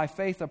to, by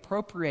faith,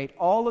 appropriate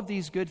all of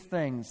these good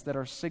things that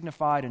are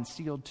signified and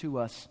sealed to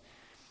us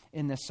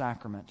in this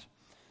sacrament.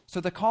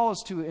 So the call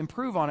is to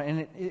improve on it,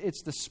 and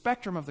it's the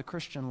spectrum of the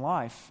Christian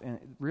life,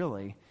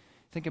 really.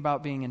 Think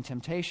about being in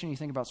temptation, you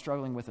think about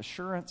struggling with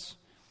assurance.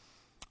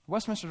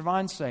 Westminster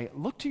Divines say,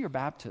 look to your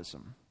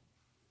baptism.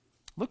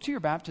 Look to your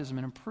baptism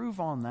and improve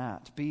on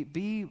that.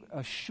 Be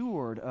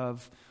assured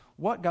of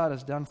what God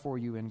has done for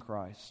you in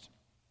Christ.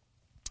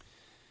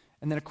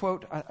 And then a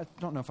quote, I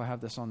don't know if I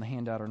have this on the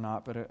handout or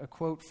not, but a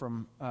quote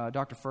from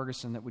Dr.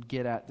 Ferguson that would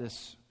get at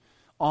this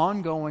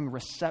ongoing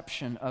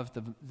reception of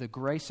the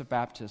grace of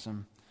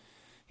baptism.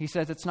 He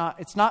says, it's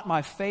not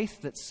my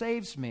faith that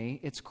saves me,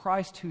 it's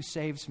Christ who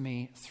saves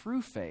me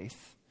through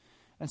faith.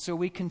 And so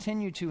we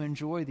continue to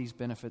enjoy these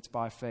benefits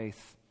by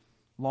faith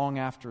long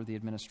after the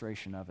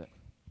administration of it.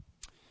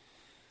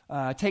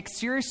 Take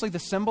seriously the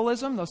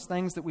symbolism, those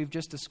things that we've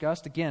just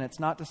discussed. Again, it's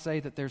not to say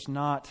that there's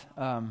not...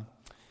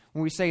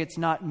 when we say it's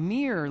not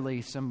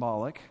merely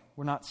symbolic,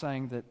 we're not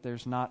saying that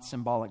there's not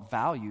symbolic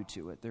value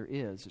to it. There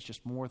is. It's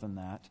just more than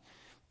that.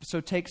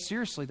 So take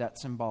seriously that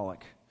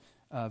symbolic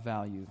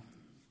value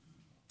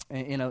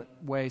in a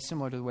way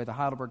similar to the way the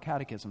Heidelberg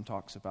Catechism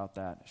talks about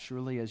that.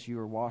 Surely as you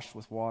are washed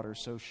with water,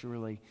 so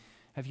surely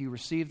have you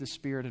received the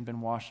Spirit and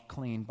been washed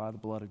clean by the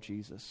blood of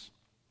Jesus.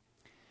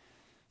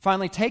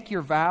 Finally, take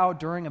your vow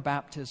during a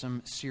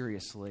baptism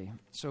seriously.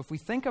 So if we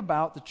think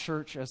about the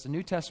church as the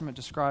New Testament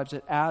describes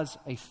it as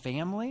a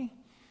family,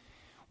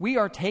 we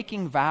are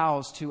taking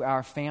vows to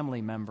our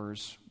family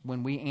members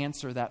when we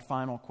answer that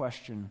final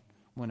question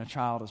when a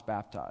child is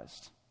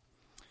baptized.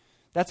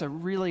 That's a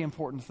really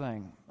important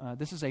thing.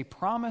 This is a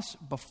promise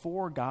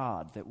before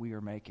God that we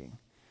are making.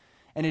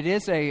 And it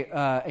is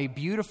a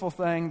beautiful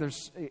thing.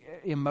 There's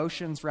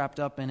emotions wrapped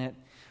up in it.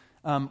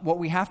 What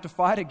we have to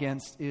fight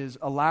against is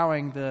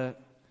allowing the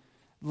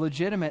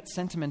legitimate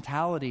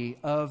sentimentality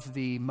of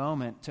the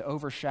moment to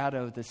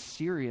overshadow the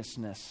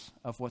seriousness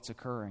of what's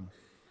occurring.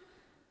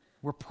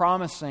 We're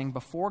promising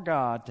before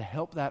God to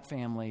help that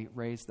family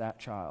raise that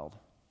child.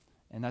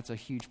 And that's a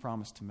huge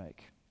promise to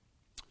make.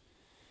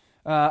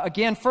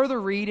 Again, further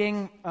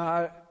reading,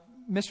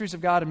 Mysteries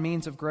of God and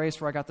Means of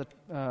Grace, where I got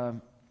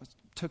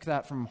took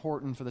that from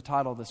Horton for the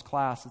title of this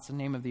class. It's the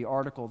name of the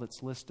article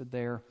that's listed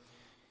there.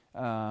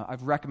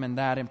 I'd recommend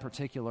that in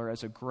particular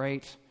as a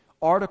great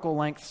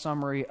article-length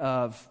summary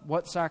of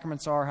what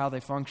sacraments are, how they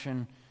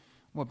function,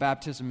 what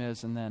baptism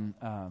is, and then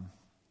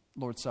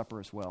Lord's Supper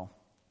as well.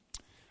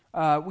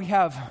 We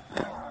have,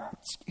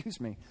 excuse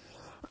me,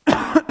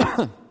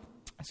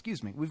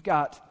 we've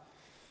got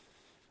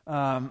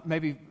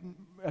maybe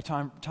a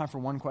time for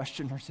one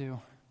question or two.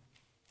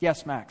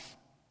 Yes, Max.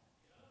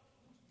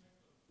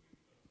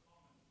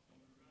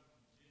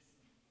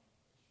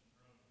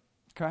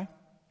 Okay.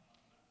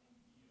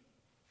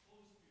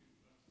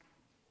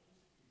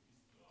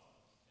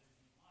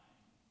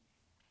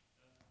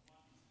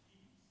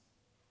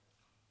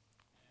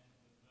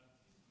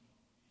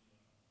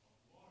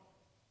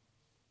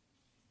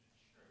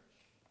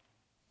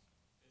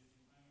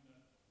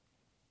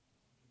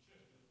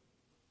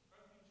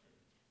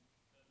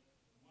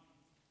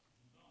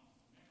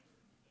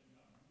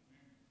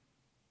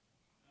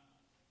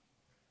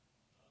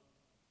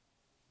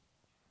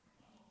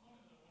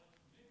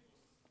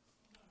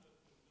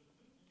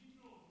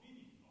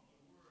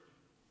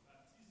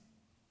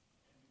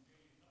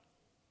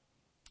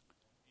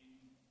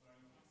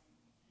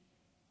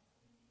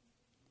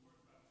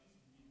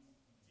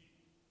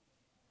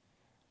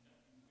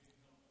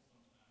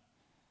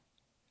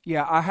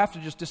 Yeah, I have to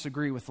just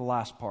disagree with the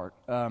last part,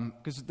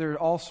 because there are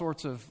all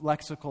sorts of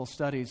lexical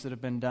studies that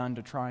have been done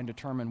to try and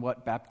determine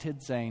what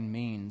baptizein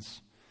means.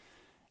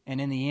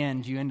 And in the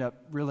end, you end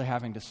up really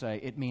having to say,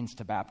 it means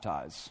to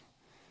baptize.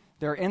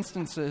 There are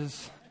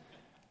instances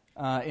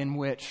in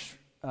which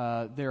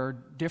there are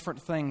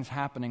different things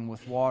happening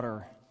with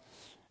water,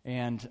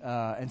 and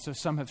so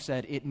some have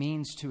said it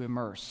means to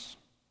immerse.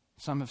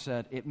 Some have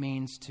said it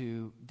means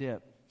to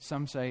dip.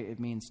 Some say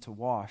it means to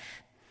wash.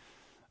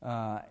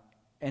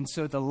 And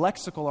so the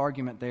lexical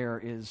argument there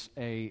is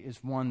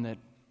one that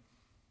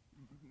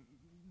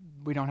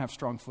we don't have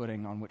strong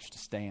footing on which to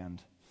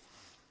stand.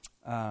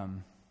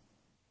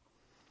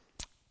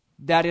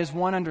 That is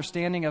one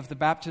understanding of the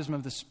baptism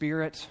of the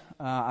Spirit.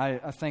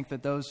 I think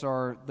that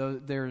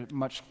they're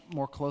much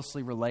more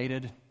closely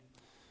related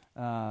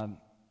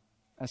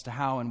as to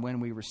how and when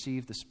we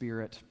receive the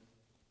Spirit.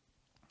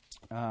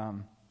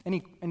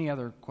 Any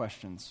other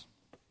questions?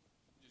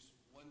 Just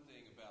one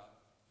thing about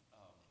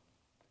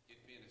it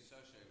being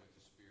associated with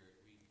the Spirit.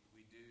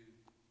 We do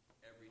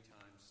every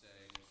time say,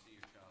 you see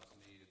your child's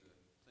need of the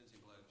cleansing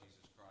blood of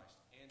Jesus Christ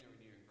and the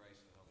renewing grace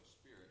of the Holy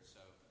Spirit.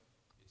 So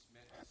it's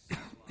meant to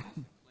symbolize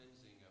the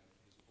cleansing of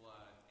His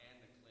blood and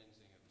the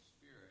cleansing of the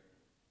Spirit.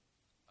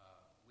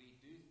 We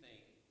do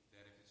think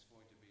that if it's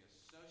going to be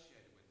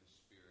associated with the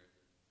Spirit,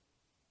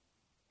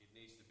 it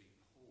needs to be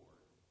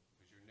poured,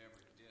 because you're never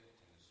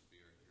dipped in the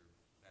Spirit.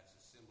 That's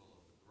a symbol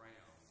of the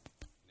ground,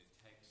 and it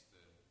takes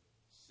the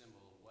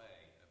symbol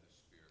away of the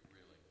Spirit,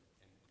 really.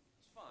 And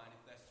it's fine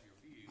if that's your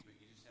view, but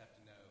you just have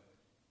to know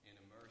in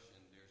immersion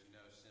there's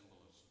no symbol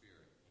of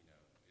Spirit.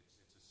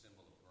 It's a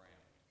symbol of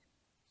ground.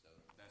 So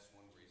that's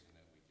one reason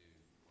that we do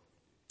what we do.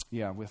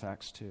 Yeah, with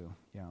Acts 2,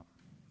 yeah.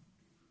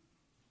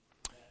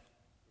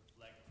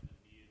 Reflect the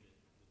view that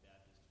the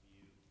Baptist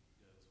view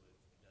goes with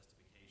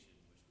justification,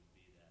 which would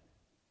be that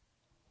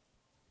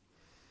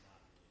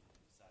not really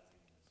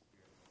emphasizing the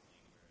spiritual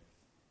thing, whereas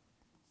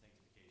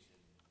sanctification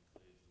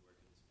includes the work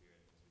of the Spirit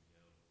as we go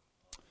on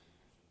in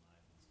the Christian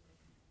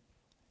life.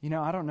 And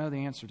so, I don't know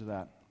the answer to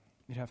that.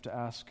 You'd have to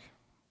ask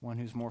one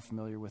who's more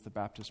familiar with the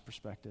Baptist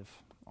perspective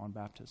on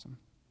baptism.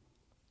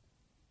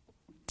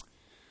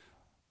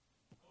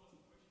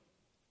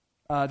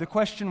 The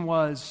question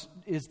was,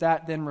 is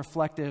that then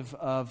reflective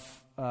of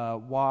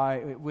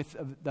why, with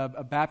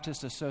a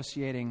Baptist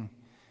associating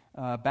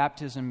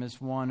baptism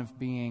as one of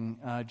being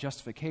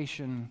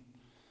justification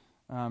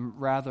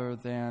rather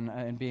than,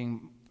 and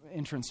being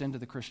entrance into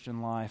the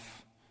Christian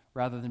life,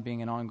 rather than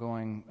being an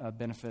ongoing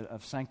benefit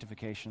of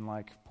sanctification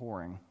like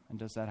pouring? And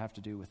does that have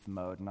to do with the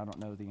mode? And I don't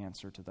know the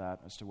answer to that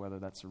as to whether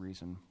that's the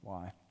reason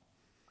why.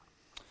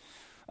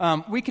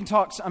 We can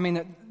talk,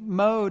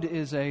 mode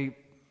is a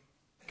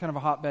kind of a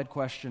hotbed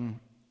question.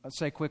 I'll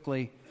say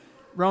quickly,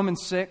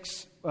 Romans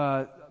 6,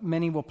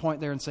 many will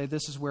point there and say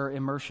this is where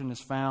immersion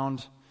is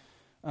found.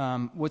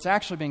 What's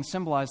actually being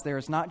symbolized there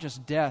is not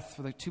just death,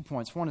 for the 2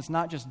 points. One is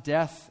not just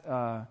death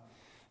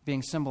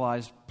being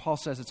symbolized. Paul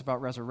says it's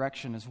about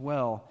resurrection as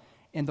well.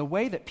 And the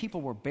way that people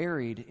were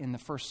buried in the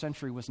first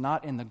century was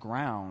not in the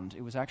ground.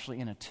 It was actually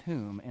in a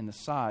tomb in the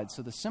side.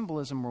 So the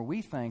symbolism where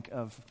we think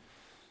of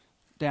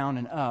down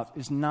and up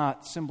is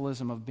not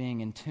symbolism of being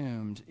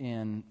entombed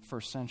in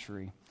first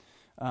century.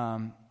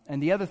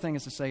 And the other thing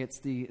is to say it's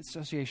the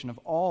association of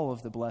all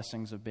of the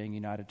blessings of being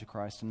united to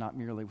Christ and not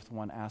merely with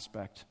one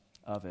aspect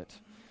of it.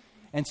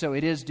 And so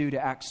it is due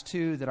to Acts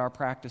 2 that our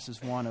practice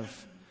is one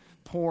of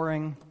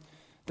pouring.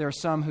 There are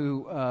some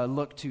who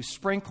look to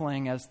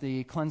sprinkling as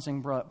the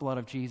cleansing blood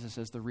of Jesus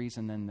as the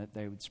reason then that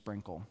they would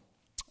sprinkle.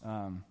 We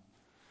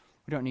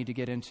don't need to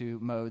get into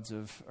modes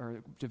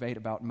or debate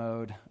about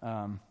mode.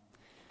 If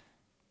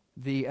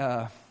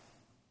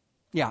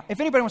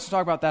anybody wants to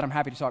talk about that, I'm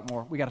happy to talk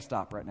more. We got to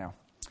stop right now.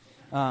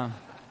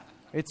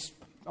 It's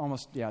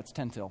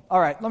 10 till. All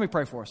right, let me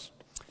pray for us.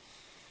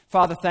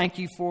 Father, thank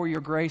you for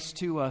your grace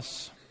to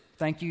us.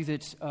 Thank you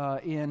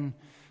that in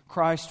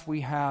Christ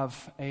we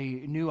have a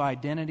new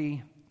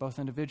identity, both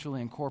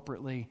individually and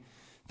corporately.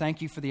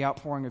 Thank you for the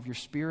outpouring of your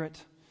Spirit.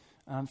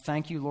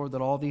 Thank you, Lord,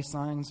 that all these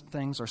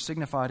things are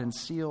signified and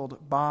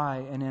sealed by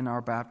and in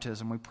our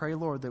baptism. We pray,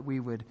 Lord, that we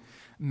would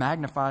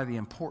magnify the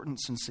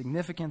importance and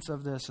significance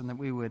of this, and that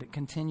we would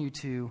continue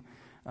to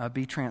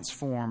be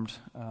transformed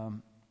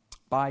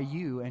by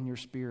you and your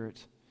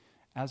Spirit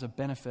as a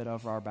benefit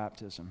of our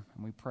baptism.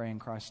 And we pray in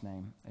Christ's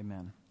name,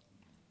 amen.